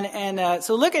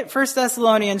 So look at 1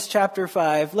 Thessalonians chapter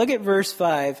 5. Look at verse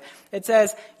 5. It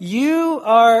says, you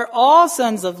are all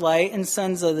sons of light and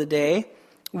sons of the day.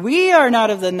 We are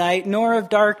not of the night nor of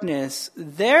darkness.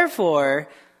 Therefore,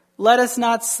 let us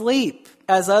not sleep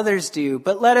as others do,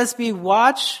 but let us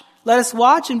watch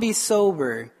and be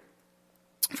sober.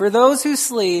 For those who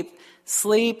sleep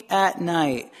at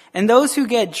night, and those who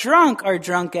get drunk are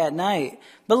drunk at night.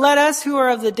 But let us who are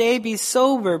of the day be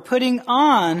sober, putting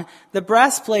on the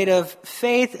breastplate of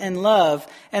faith and love,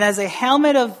 and as a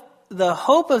helmet of the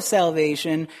hope of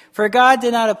salvation. For God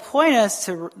did not appoint us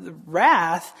to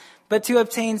wrath, but to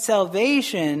obtain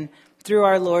salvation through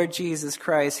our Lord Jesus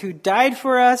Christ, who died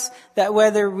for us, that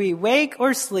whether we wake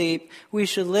or sleep, we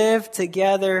should live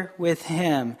together with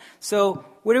him. So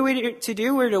what are we to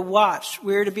do? We're to watch.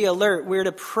 We're to be alert. We're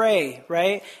to pray,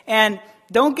 right? And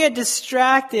don't get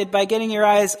distracted by getting your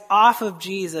eyes off of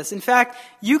Jesus. In fact,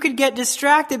 you could get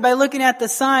distracted by looking at the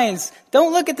signs.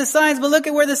 Don't look at the signs, but look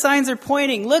at where the signs are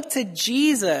pointing. Look to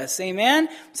Jesus. Amen?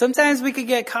 Sometimes we could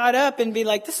get caught up and be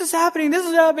like, this is happening.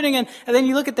 And then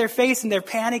you look at their face and they're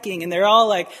panicking and they're all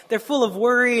like, they're full of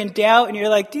worry and doubt. And you're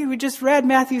like, dude, we just read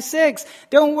Matthew 6.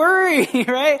 Don't worry,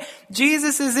 right?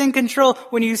 Jesus is in control.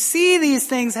 When you see these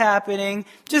things happening,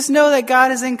 just know that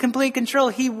God is in complete control.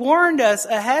 He warned us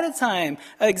ahead of time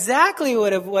exactly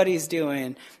what he's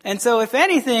doing. And so if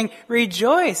anything,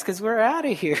 rejoice because we're out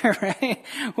of here, right?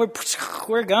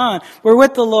 We're gone. We're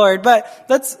with the Lord. But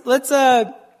just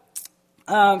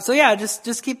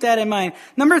keep that in mind.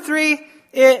 Number 3,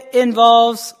 it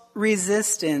involves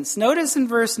resistance. Notice in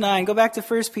verse 9, go back to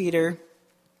 1 Peter.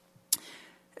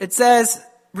 It says,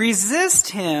 resist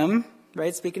him,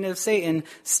 right? Speaking of Satan,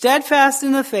 steadfast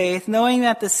in the faith, knowing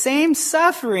that the same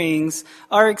sufferings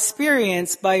are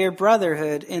experienced by your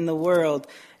brotherhood in the world.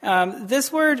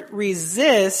 This word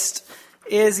resist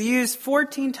is used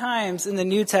 14 times in the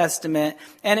New Testament,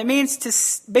 and it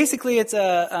means basically it's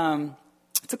a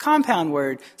compound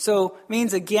word. So it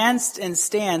means against and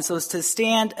stand. So it's to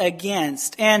stand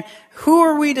against. And who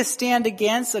are we to stand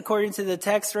against according to the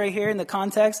text right here in the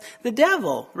context? The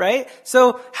devil, right?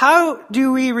 So how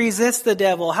do we resist the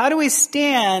devil? How do we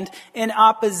stand in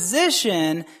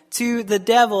opposition to the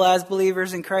devil as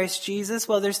believers in Christ Jesus?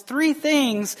 Well, there's 3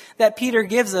 things that Peter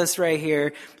gives us right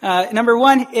here. Number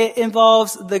 1, it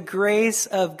involves the grace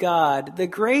of God. The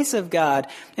grace of God.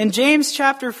 In James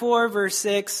chapter 4, verse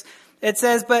 6, it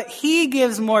says, but he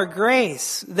gives more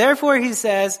grace. Therefore, he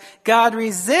says, God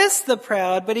resists the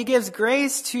proud, but he gives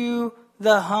grace to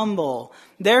the humble.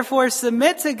 Therefore,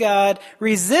 submit to God,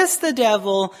 resist the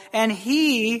devil, and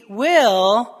he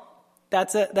will,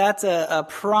 that's a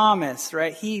promise,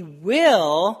 right? He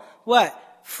will, what?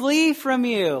 Flee from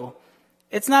you.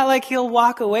 It's not like he'll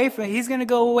walk away from it. He's going to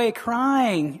go away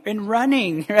crying and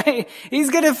running, right? He's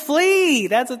going to flee.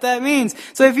 That's what that means.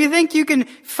 So if you think you can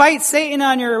fight Satan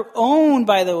on your own,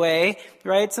 by the way,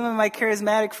 right? Some of my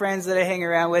charismatic friends that I hang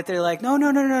around with, they're like, no,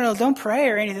 don't pray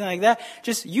or anything like that.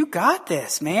 Just, you got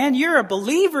this, man. You're a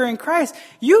believer in Christ.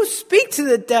 You speak to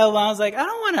the devil. I was like, I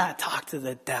don't want to talk to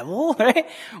the devil, right?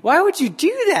 Why would you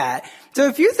do that? So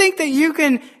if you think that you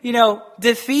can,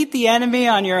 defeat the enemy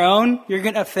on your own, you're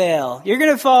going to fail. You're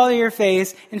going to fall to your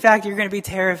face. In fact, you're going to be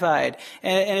terrified.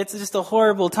 And it's just a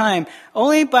horrible time.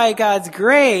 Only by God's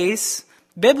grace,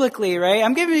 biblically, right?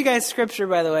 I'm giving you guys scripture,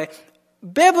 by the way.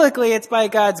 Biblically, it's by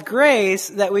God's grace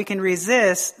that we can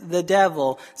resist the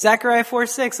devil. Zechariah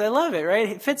 4:6, I love it, right?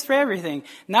 It fits for everything.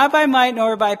 Not by might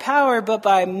nor by power, but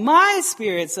by my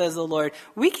Spirit, says the Lord.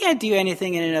 We can't do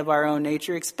anything in and of our own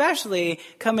nature, especially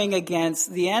coming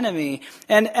against the enemy.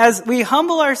 And as we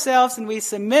humble ourselves and we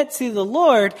submit to the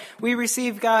Lord, we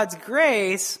receive God's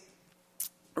grace,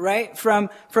 right,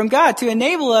 from God to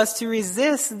enable us to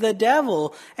resist the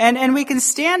devil. And we can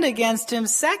stand against him,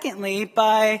 secondly,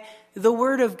 by the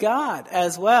word of God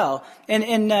as well.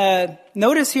 And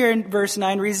notice here in verse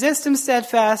 9, resist him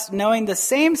steadfast, knowing the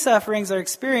same sufferings are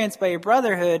experienced by your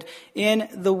brotherhood in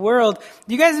the world.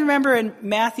 Do you guys remember in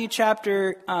Matthew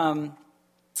chapter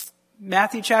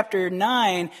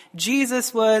 9,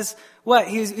 Jesus was what?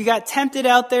 He got tempted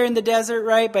out there in the desert,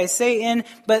 right, by Satan.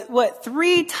 But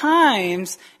 3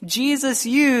 times Jesus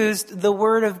used the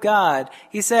word of God.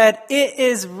 He said, it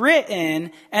is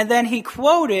written, and then he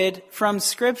quoted from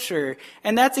scripture.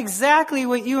 And that's exactly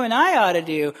what you and I ought to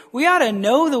do. We ought to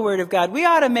know the word of God. We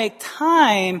ought to make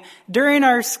time during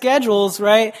our schedules,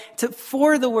 right,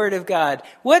 for the word of God.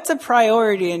 What's a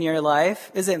priority in your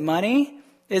life? Is it money?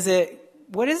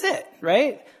 What is it,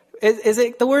 right? Is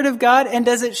it the word of God? And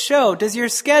does it show? Does your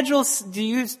schedule,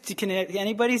 can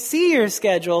anybody see your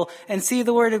schedule and see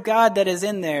the word of God that is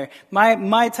in there?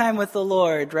 My time with the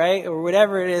Lord, right? Or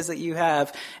whatever it is that you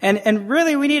have. And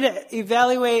really we need to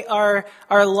evaluate our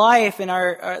life and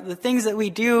the things that we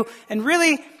do and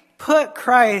really put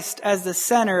Christ as the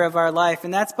center of our life,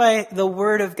 and that's by the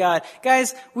word of God.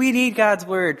 Guys, we need God's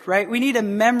word, right? We need to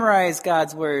memorize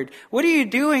God's word. What are you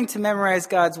doing to memorize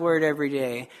God's word every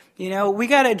day? We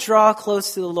got to draw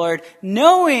close to the Lord,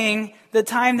 knowing the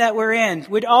time that we're in.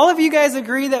 Would all of you guys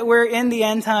agree that we're in the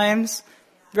end times?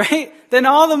 right? Then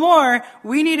all the more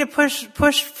we need to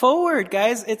push forward,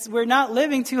 guys. We're not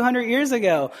living 200 years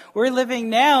ago. We're living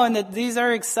now, and these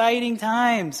are exciting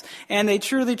times, and they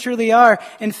truly, truly are.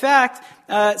 In fact,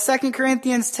 2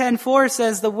 Corinthians 10:4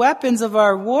 says, the weapons of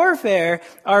our warfare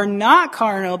are not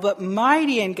carnal, but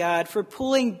mighty in God for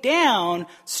pulling down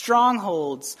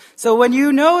strongholds. So when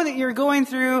you know that you're going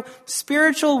through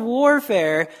spiritual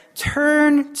warfare,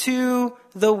 turn to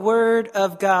the Word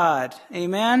of God.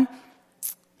 Amen?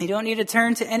 You don't need to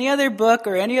turn to any other book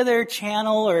or any other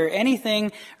channel or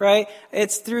anything, right?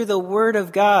 It's through the Word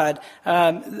of God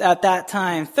at that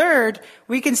time. Third,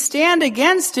 we can stand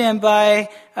against him by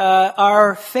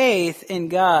our faith in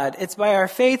God. It's by our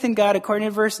faith in God, according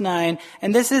to verse 9.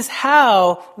 And this is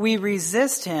how we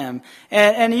resist him.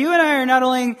 And you and I are not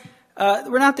only...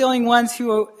 we're not the only ones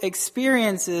who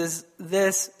experiences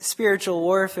this spiritual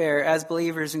warfare as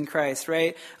believers in Christ,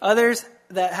 right? Others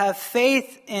that have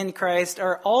faith in Christ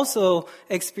are also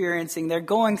experiencing. They're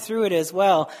going through it as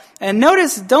well. And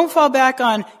notice, don't fall back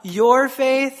on your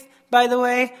faith, by the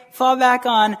way. Fall back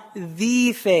on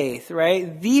the faith,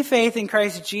 right? The faith in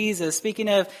Christ Jesus. Speaking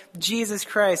of Jesus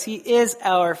Christ, he is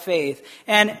our faith.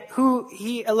 And who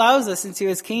he allows us into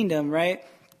his kingdom, right?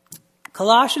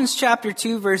 Colossians chapter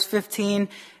 2, verse 15,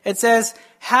 it says,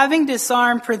 having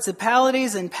disarmed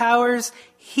principalities and powers,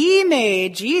 he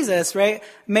made, Jesus, right,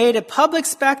 made a public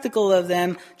spectacle of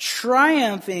them,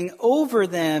 triumphing over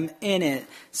them in it.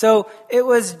 So it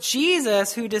was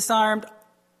Jesus who disarmed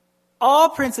all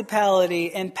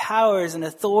principality and powers and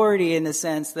authority in the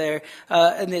sense there,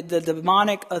 and the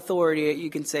demonic authority, you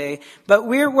can say. But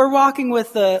we're walking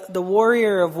with the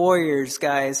warrior of warriors,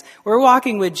 guys. We're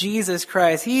walking with Jesus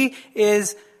Christ. He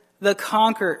is the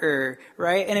conqueror,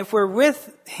 right? And if we're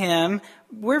with him,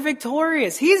 we're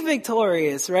victorious. He's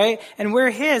victorious, right? And we're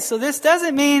his. So this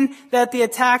doesn't mean that the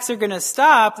attacks are going to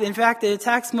stop. In fact, the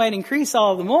attacks might increase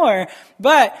all the more.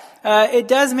 But it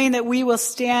does mean that we will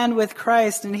stand with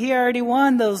Christ. And he already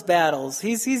won those battles.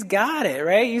 He's got it,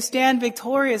 right? You stand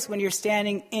victorious when you're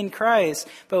standing in Christ.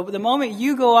 But the moment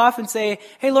you go off and say,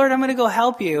 hey, Lord, I'm going to go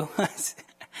help you.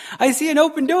 I see an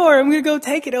open door. I'm going to go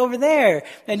take it over there.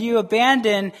 And you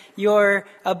abandon your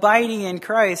abiding in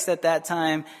Christ at that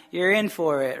time. You're in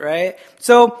for it, right?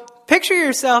 So picture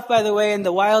yourself, by the way, in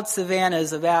the wild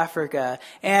savannas of Africa.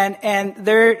 And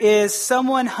there is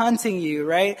someone hunting you,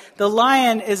 right? The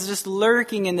lion is just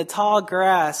lurking in the tall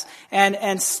grass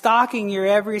and stalking your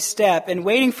every step and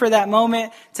waiting for that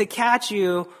moment to catch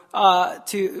you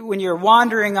to when you're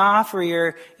wandering off or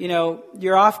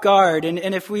you're off guard.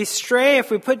 And if we stray,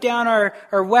 if we put down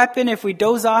our weapon, if we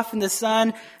doze off in the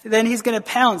sun, then he's going to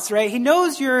pounce, right? He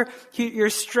knows your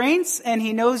strengths and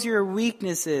he knows your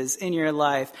weaknesses in your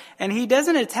life. And he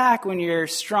doesn't attack when you're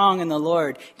strong in the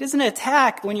Lord. He doesn't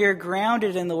attack when you're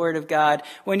grounded in the Word of God.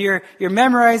 When you're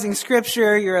memorizing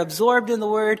Scripture, you're absorbed in the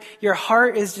Word, your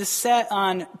heart is just set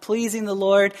on pleasing the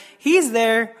Lord. He's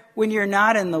there when you're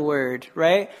not in the Word,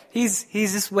 right? He's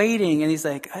just waiting, and he's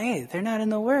like, hey, they're not in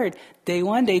the Word. Day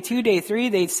 1, day 2, day 3,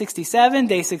 day 67,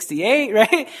 day 68,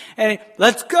 right? And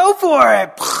let's go for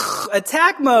it.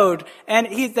 Attack mode. And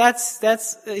he's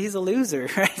a loser,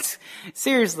 right?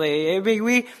 Seriously. I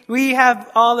mean, we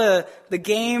have all the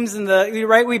games and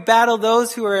we battle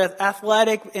those who are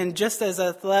athletic and just as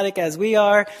athletic as we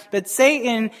are. But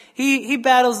Satan, he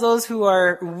battles those who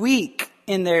are weak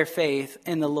in their faith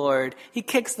in the Lord. He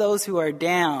kicks those who are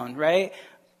down, right?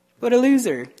 What a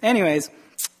loser. Anyways,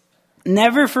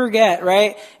 never forget,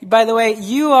 right? By the way,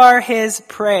 you are his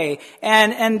prey.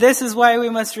 And this is why we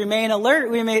must remain alert.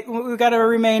 We've got to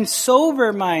remain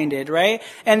sober-minded, right?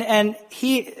 And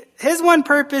his one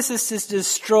purpose is to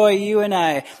destroy you and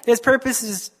I. His purpose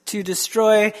is to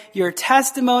destroy your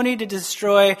testimony, to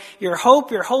destroy your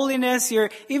hope, your holiness,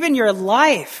 even your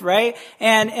life, right?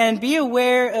 And be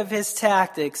aware of his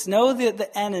tactics. Know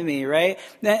the enemy, right?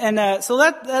 And so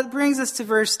that brings us to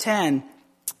verse 10.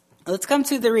 Let's come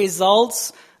to the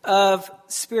results of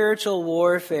spiritual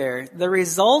warfare. The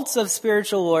results of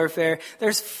spiritual warfare.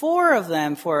 There's 4 of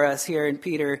them for us here in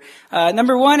Peter.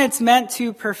 Number 1, it's meant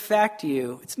to perfect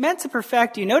you. It's meant to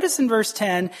perfect you. Notice in verse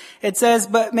 10, it says,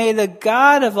 but may the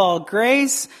God of all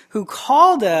grace, who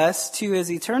called us to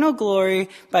his eternal glory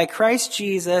by Christ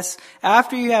Jesus,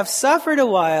 after you have suffered a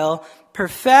while,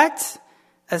 perfect,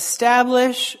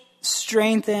 establish,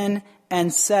 strengthen,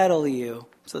 and settle you.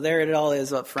 So there it all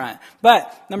is up front.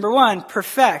 But number 1,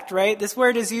 perfect, right? This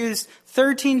word is used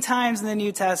 13 times in the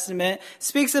New Testament. It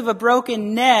speaks of a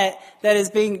broken net that is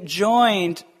being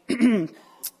joined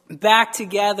back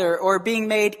together or being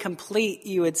made complete,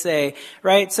 you would say,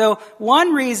 right? So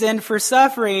one reason for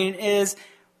suffering is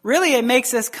really it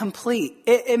makes us complete.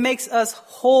 It makes us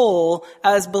whole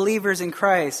as believers in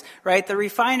Christ, right? The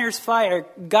refiner's fire.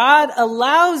 God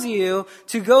allows you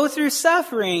to go through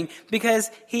suffering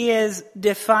because He is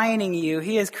defining you.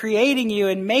 He is creating you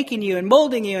and making you and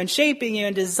molding you and shaping you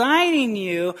and designing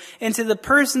you into the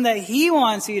person that He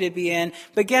wants you to be in.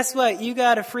 But guess what? You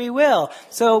got a free will.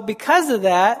 So because of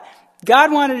that,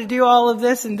 God wanted to do all of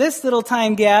this in this little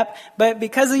time gap, but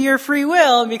because of your free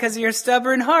will, and because of your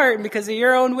stubborn heart, and because of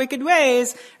your own wicked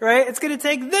ways, right, it's going to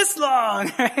take this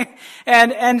long, right?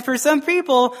 And for some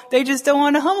people, they just don't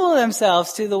want to humble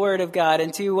themselves to the Word of God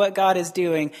and to what God is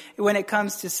doing when it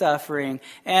comes to suffering.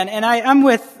 And I'm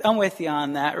with you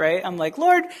on that, right? I'm like,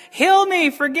 Lord, heal me,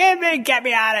 forgive me, get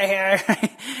me out of here.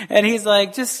 And He's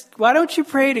like, why don't you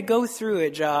pray to go through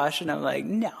it, Josh? And I'm like,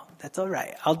 no. That's all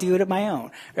right. I'll do it on my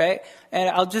own, right? And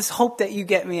I'll just hope that you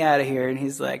get me out of here. And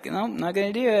He's like, no, I'm not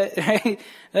going to do it, right? And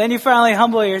then you finally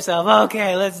humble yourself.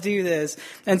 Okay, let's do this.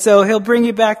 And so He'll bring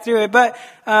you back through it. But,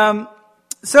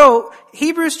 so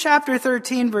Hebrews chapter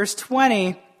 13, verse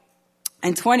 20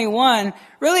 and 21,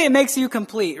 really it makes you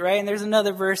complete, right? And there's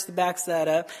another verse that backs that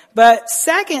up. But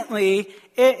secondly,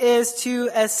 it is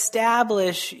to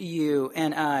establish you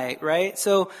and I, right?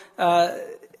 So,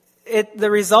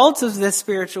 the results of this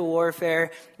spiritual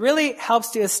warfare really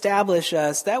helps to establish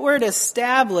us. That word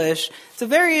establish, it's a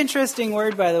very interesting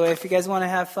word, by the way, if you guys want to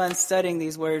have fun studying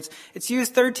these words. It's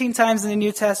used 13 times in the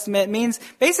New Testament. It means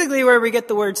basically where we get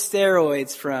the word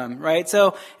steroids from, right?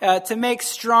 So, to make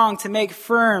strong, to make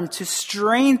firm, to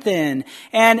strengthen.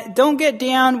 And don't get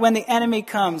down when the enemy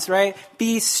comes, right?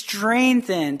 Be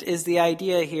strengthened is the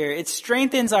idea here. It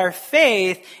strengthens our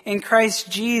faith in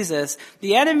Christ Jesus.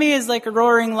 The enemy is like a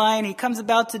roaring lion. He comes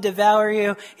about to devour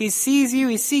you. He sees you.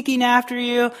 He's seeking after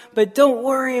you. But don't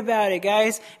worry about it,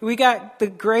 guys. We got the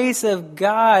grace of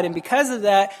God. And because of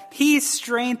that, He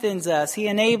strengthens us. He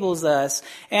enables us.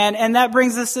 And that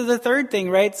brings us to the third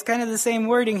thing, right? It's kind of the same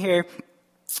wording here.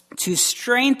 To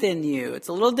strengthen you. It's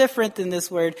a little different than this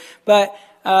word. But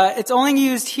it's only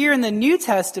used here in the New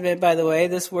Testament, by the way,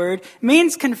 this word. It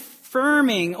means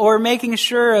confirming or making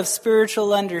sure of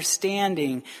spiritual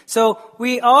understanding. So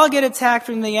we all get attacked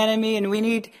from the enemy, and we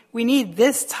need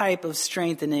this type of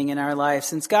strengthening in our life.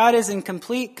 Since God is in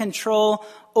complete control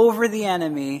over the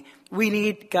enemy, we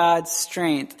need God's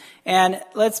strength. And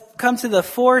let's come to the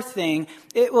fourth thing.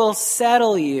 It will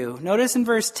settle you. Notice in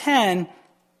verse 10,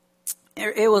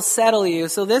 it will settle you.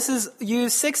 So this is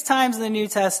used 6 times in the New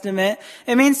Testament.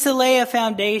 It means to lay a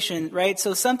foundation, right?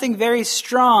 So something very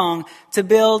strong to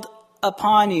build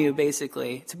upon you,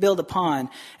 basically, to build upon.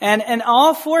 And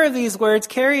all 4 of these words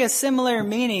carry a similar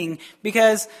meaning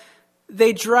because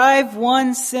they drive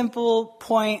one simple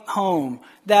point home,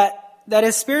 that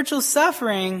is spiritual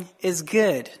suffering is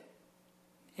good.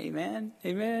 Amen.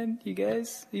 Amen. You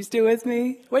guys, you still with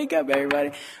me? Wake up,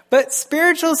 everybody. But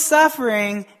spiritual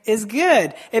suffering is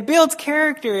good. It builds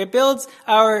character. It builds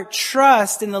our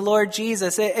trust in the Lord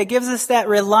Jesus. It gives us that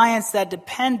reliance, that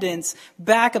dependence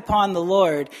back upon the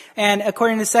Lord. And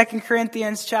according to 2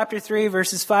 Corinthians chapter 3,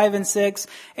 verses 5 and 6,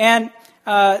 and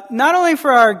not only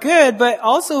for our good, but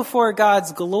also for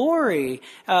God's glory.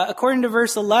 According to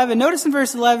verse 11, notice in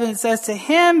verse 11 it says, "To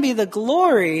Him be the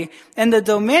glory and the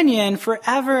dominion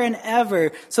forever and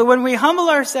ever." So when we humble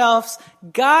ourselves,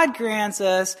 God grants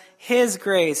us His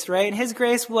grace, right? And His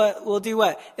grace will do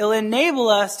what? It'll enable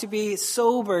us to be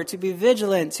sober, to be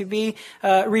vigilant, to be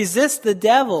resist the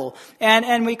devil.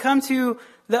 And we come to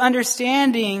the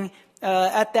understanding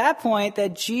at that point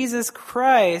that Jesus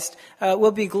Christ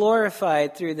will be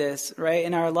glorified through this, right,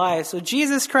 in our lives. So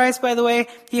Jesus Christ, by the way,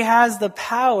 He has the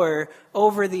power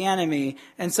over the enemy.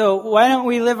 And so why don't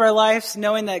we live our lives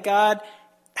knowing that God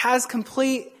has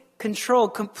complete control,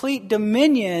 complete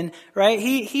dominion, right?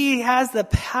 He has the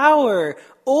power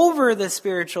over the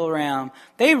spiritual realm.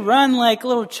 They run like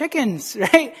little chickens,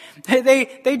 right?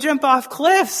 They jump off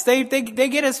cliffs. They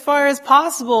get as far as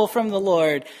possible from the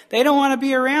Lord. They don't want to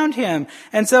be around Him.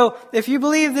 And so if you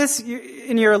believe this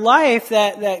in your life,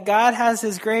 that God has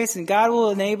His grace and God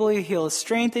will enable you, He'll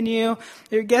strengthen you,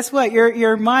 guess what?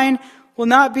 Your mind will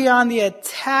not be on the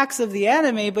attacks of the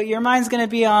enemy, but your mind's going to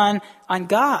be on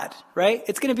God, right?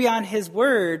 It's going to be on His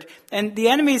Word. And the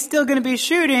enemy is still going to be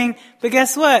shooting, but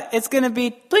guess what? It's going to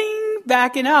be bling,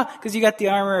 backing up because you got the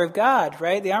armor of God,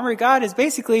 right? The armor of God is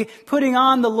basically putting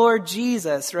on the Lord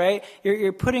Jesus, right?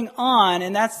 You're putting on,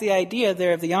 and that's the idea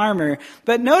there of the armor.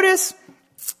 But notice,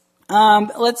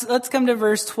 let's come to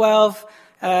verse 12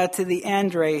 to the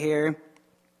end right here.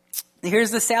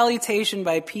 Here's the salutation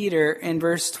by Peter in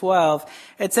verse 12.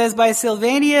 It says, "By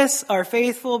Silvanus, our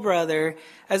faithful brother,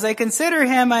 as I consider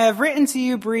him, I have written to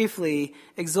you briefly,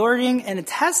 exhorting and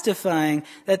testifying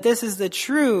that this is the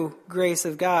true grace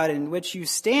of God in which you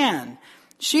stand.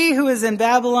 She who is in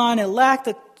Babylon, elect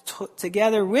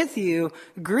together with you,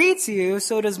 greets you.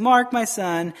 So does Mark, my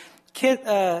son.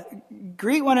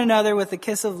 Greet one another with a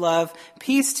kiss of love.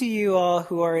 Peace to you all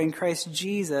who are in Christ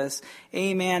Jesus.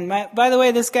 Amen." By the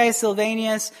way, this guy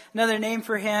Silvanus, another name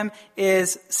for him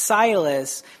is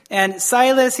Silas. And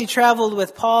Silas, he traveled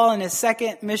with Paul in his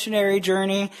second missionary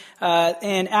journey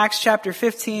in Acts chapter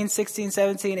 15, 16,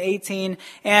 17, 18.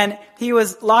 And he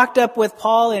was locked up with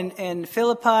Paul in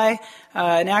Philippi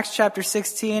in Acts chapter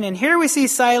 16. And here we see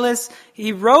Silas.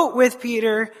 He wrote with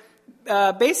Peter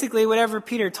basically whatever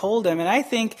Peter told him. And I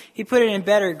think he put it in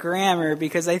better grammar,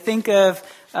 because I think of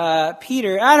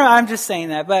Peter, I don't know, I'm just saying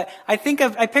that, but I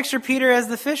picture Peter as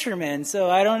the fisherman. So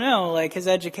I don't know, like his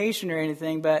education or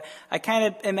anything, but I kind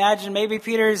of imagine maybe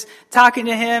Peter's talking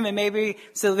to him, and maybe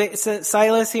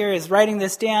Silas here is writing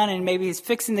this down, and maybe he's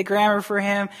fixing the grammar for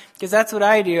him, because that's what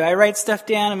I do. I write stuff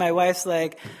down, and my wife's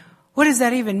like, "What does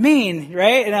that even mean?"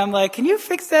 Right? And I'm like, "Can you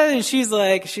fix that?" And she's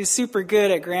like, she's super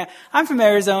good at grammar. I'm from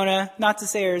Arizona. Not to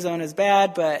say Arizona's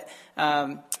bad, but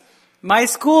my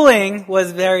schooling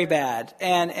was very bad.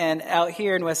 And out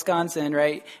here in Wisconsin,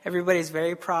 right, everybody's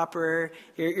very proper.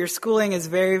 Your schooling is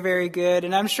very, very good.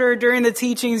 And I'm sure during the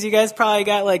teachings, you guys probably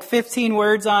got like 15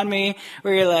 words on me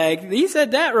where you're like, "You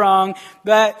said that wrong."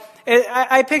 But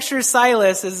I picture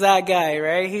Silas as that guy,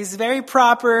 right? He's very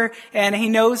proper, and he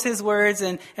knows his words.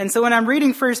 And so when I'm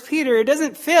reading 1 Peter, it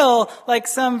doesn't feel like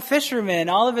some fisherman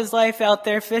all of his life out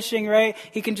there fishing, right?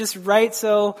 He can just write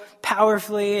so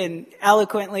powerfully and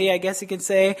eloquently, I guess you could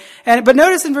say. But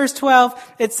notice in verse 12,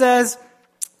 it says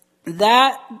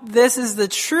that this is the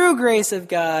true grace of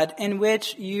God in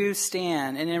which you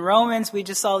stand. And in Romans, we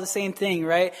just saw the same thing,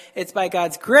 right? It's by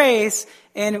God's grace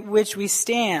in which we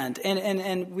stand.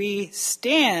 And we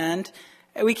stand,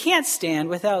 we can't stand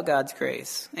without God's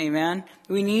grace. Amen?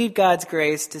 We need God's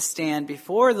grace to stand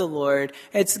before the Lord.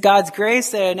 It's God's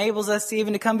grace that enables us to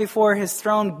even to come before His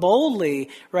throne boldly,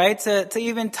 right? To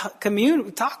even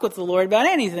talk with the Lord about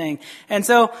anything. And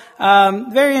so,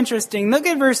 very interesting. Look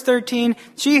at verse 13.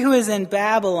 She who is in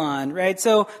Babylon, right?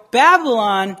 So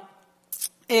Babylon,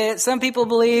 some people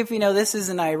believe, this is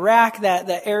in Iraq,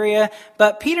 that area.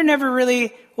 But Peter never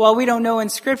really, we don't know in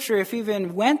Scripture if he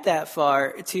even went that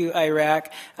far to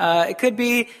Iraq. It could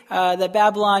be that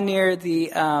Babylon near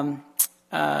the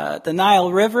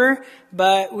Nile River,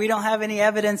 but we don't have any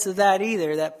evidence of that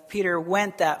either, that Peter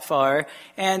went that far.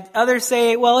 And others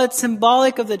say, it's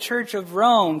symbolic of the Church of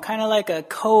Rome, kind of like a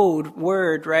code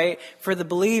word, right, for the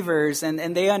believers.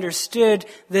 And they understood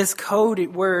this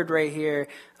coded word right here.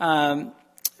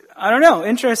 I don't know.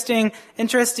 Interesting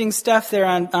stuff there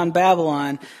on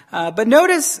Babylon. But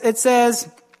notice it says,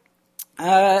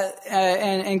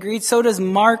 and greet, so does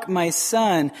Mark, my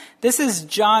son. This is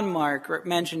John Mark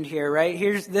mentioned here, right?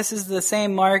 This is the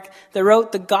same Mark that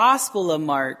wrote the Gospel of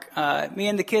Mark. Me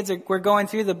and the kids we're going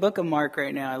through the book of Mark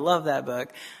right now. I love that book.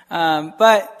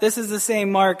 But this is the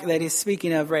same Mark that he's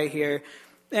speaking of right here.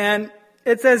 And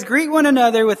it says, greet one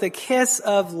another with a kiss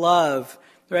of love.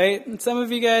 Right? And some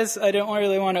of you guys, I don't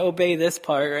really want to obey this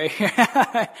part right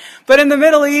here. But in the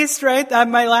Middle East, right?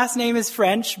 My last name is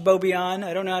French, Boubion.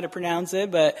 I don't know how to pronounce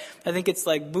it, but I think it's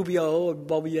like Boubion or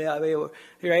Boubion,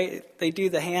 right? They do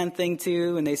the hand thing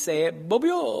too, and they say it,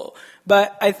 Boubion.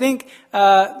 But I think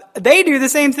they do the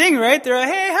same thing, right? They're like,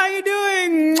 "Hey, how you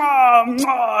doing?" Mwah,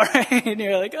 mwah, right? And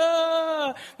you're like,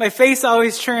 "Oh." My face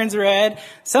always turns red.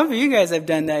 Some of you guys have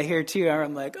done that here too.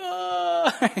 I'm like,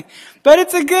 "Oh." But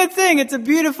it's a good thing. It's a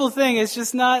beautiful thing. It's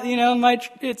just not,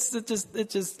 it's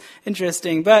just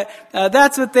interesting. But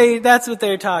that's what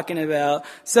they're talking about.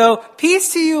 So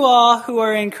peace to you all who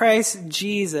are in Christ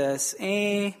Jesus.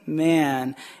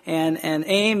 Amen. And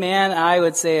amen, I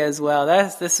would say as well.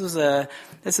 This was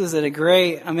a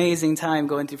great, amazing time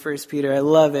going through 1 Peter. I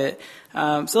love it.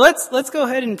 So let's go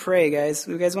ahead and pray, guys.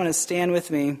 You guys want to stand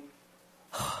with me?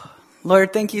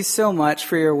 Lord, thank you so much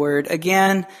for your word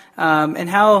again, and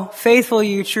how faithful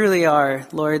you truly are,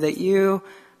 Lord, that you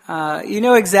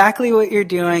know exactly what you're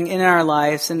doing in our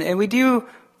lives. And we do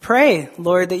pray,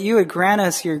 Lord, that you would grant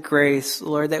us your grace,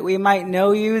 Lord, that we might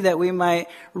know you, that we might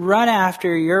run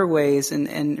after your ways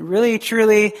and really,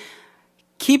 truly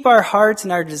keep our hearts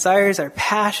and our desires, our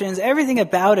passions, everything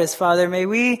about us, Father. May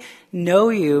we know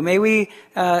you. May we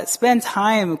spend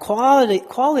time,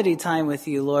 quality time with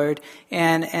you, Lord,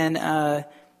 and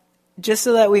just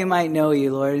so that we might know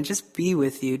you, Lord, and just be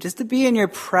with you. Just to be in your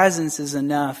presence is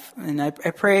enough. And I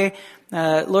pray,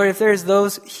 Lord, if there's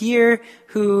those here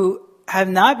who have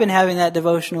not been having that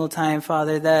devotional time,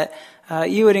 Father, that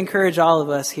you would encourage all of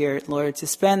us here, Lord, to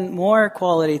spend more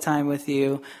quality time with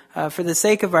you for the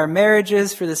sake of our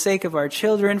marriages, for the sake of our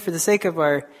children, for the sake of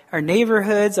our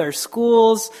neighborhoods, our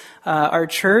schools, our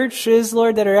churches,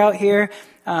 Lord, that are out here.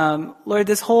 Lord,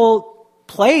 this whole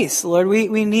place, Lord,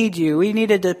 we need you. We need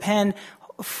to depend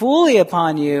fully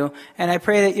upon you. And I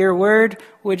pray that your word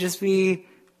would just be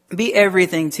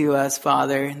everything to us,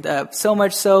 Father. So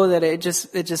much so that it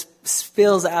just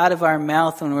spills out of our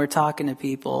mouth when we're talking to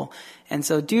people. And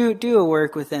so do a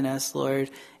work within us, Lord.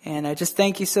 And I just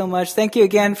thank you so much. Thank you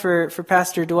again for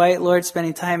Pastor Dwight, Lord,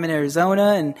 spending time in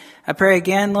Arizona. And I pray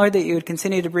again, Lord, that you would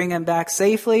continue to bring him back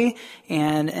safely.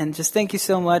 And just thank you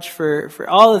so much for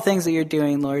all the things that you're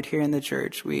doing, Lord, here in the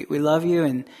church. We love you,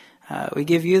 and we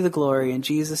give you the glory. In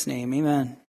Jesus' name,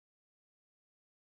 amen.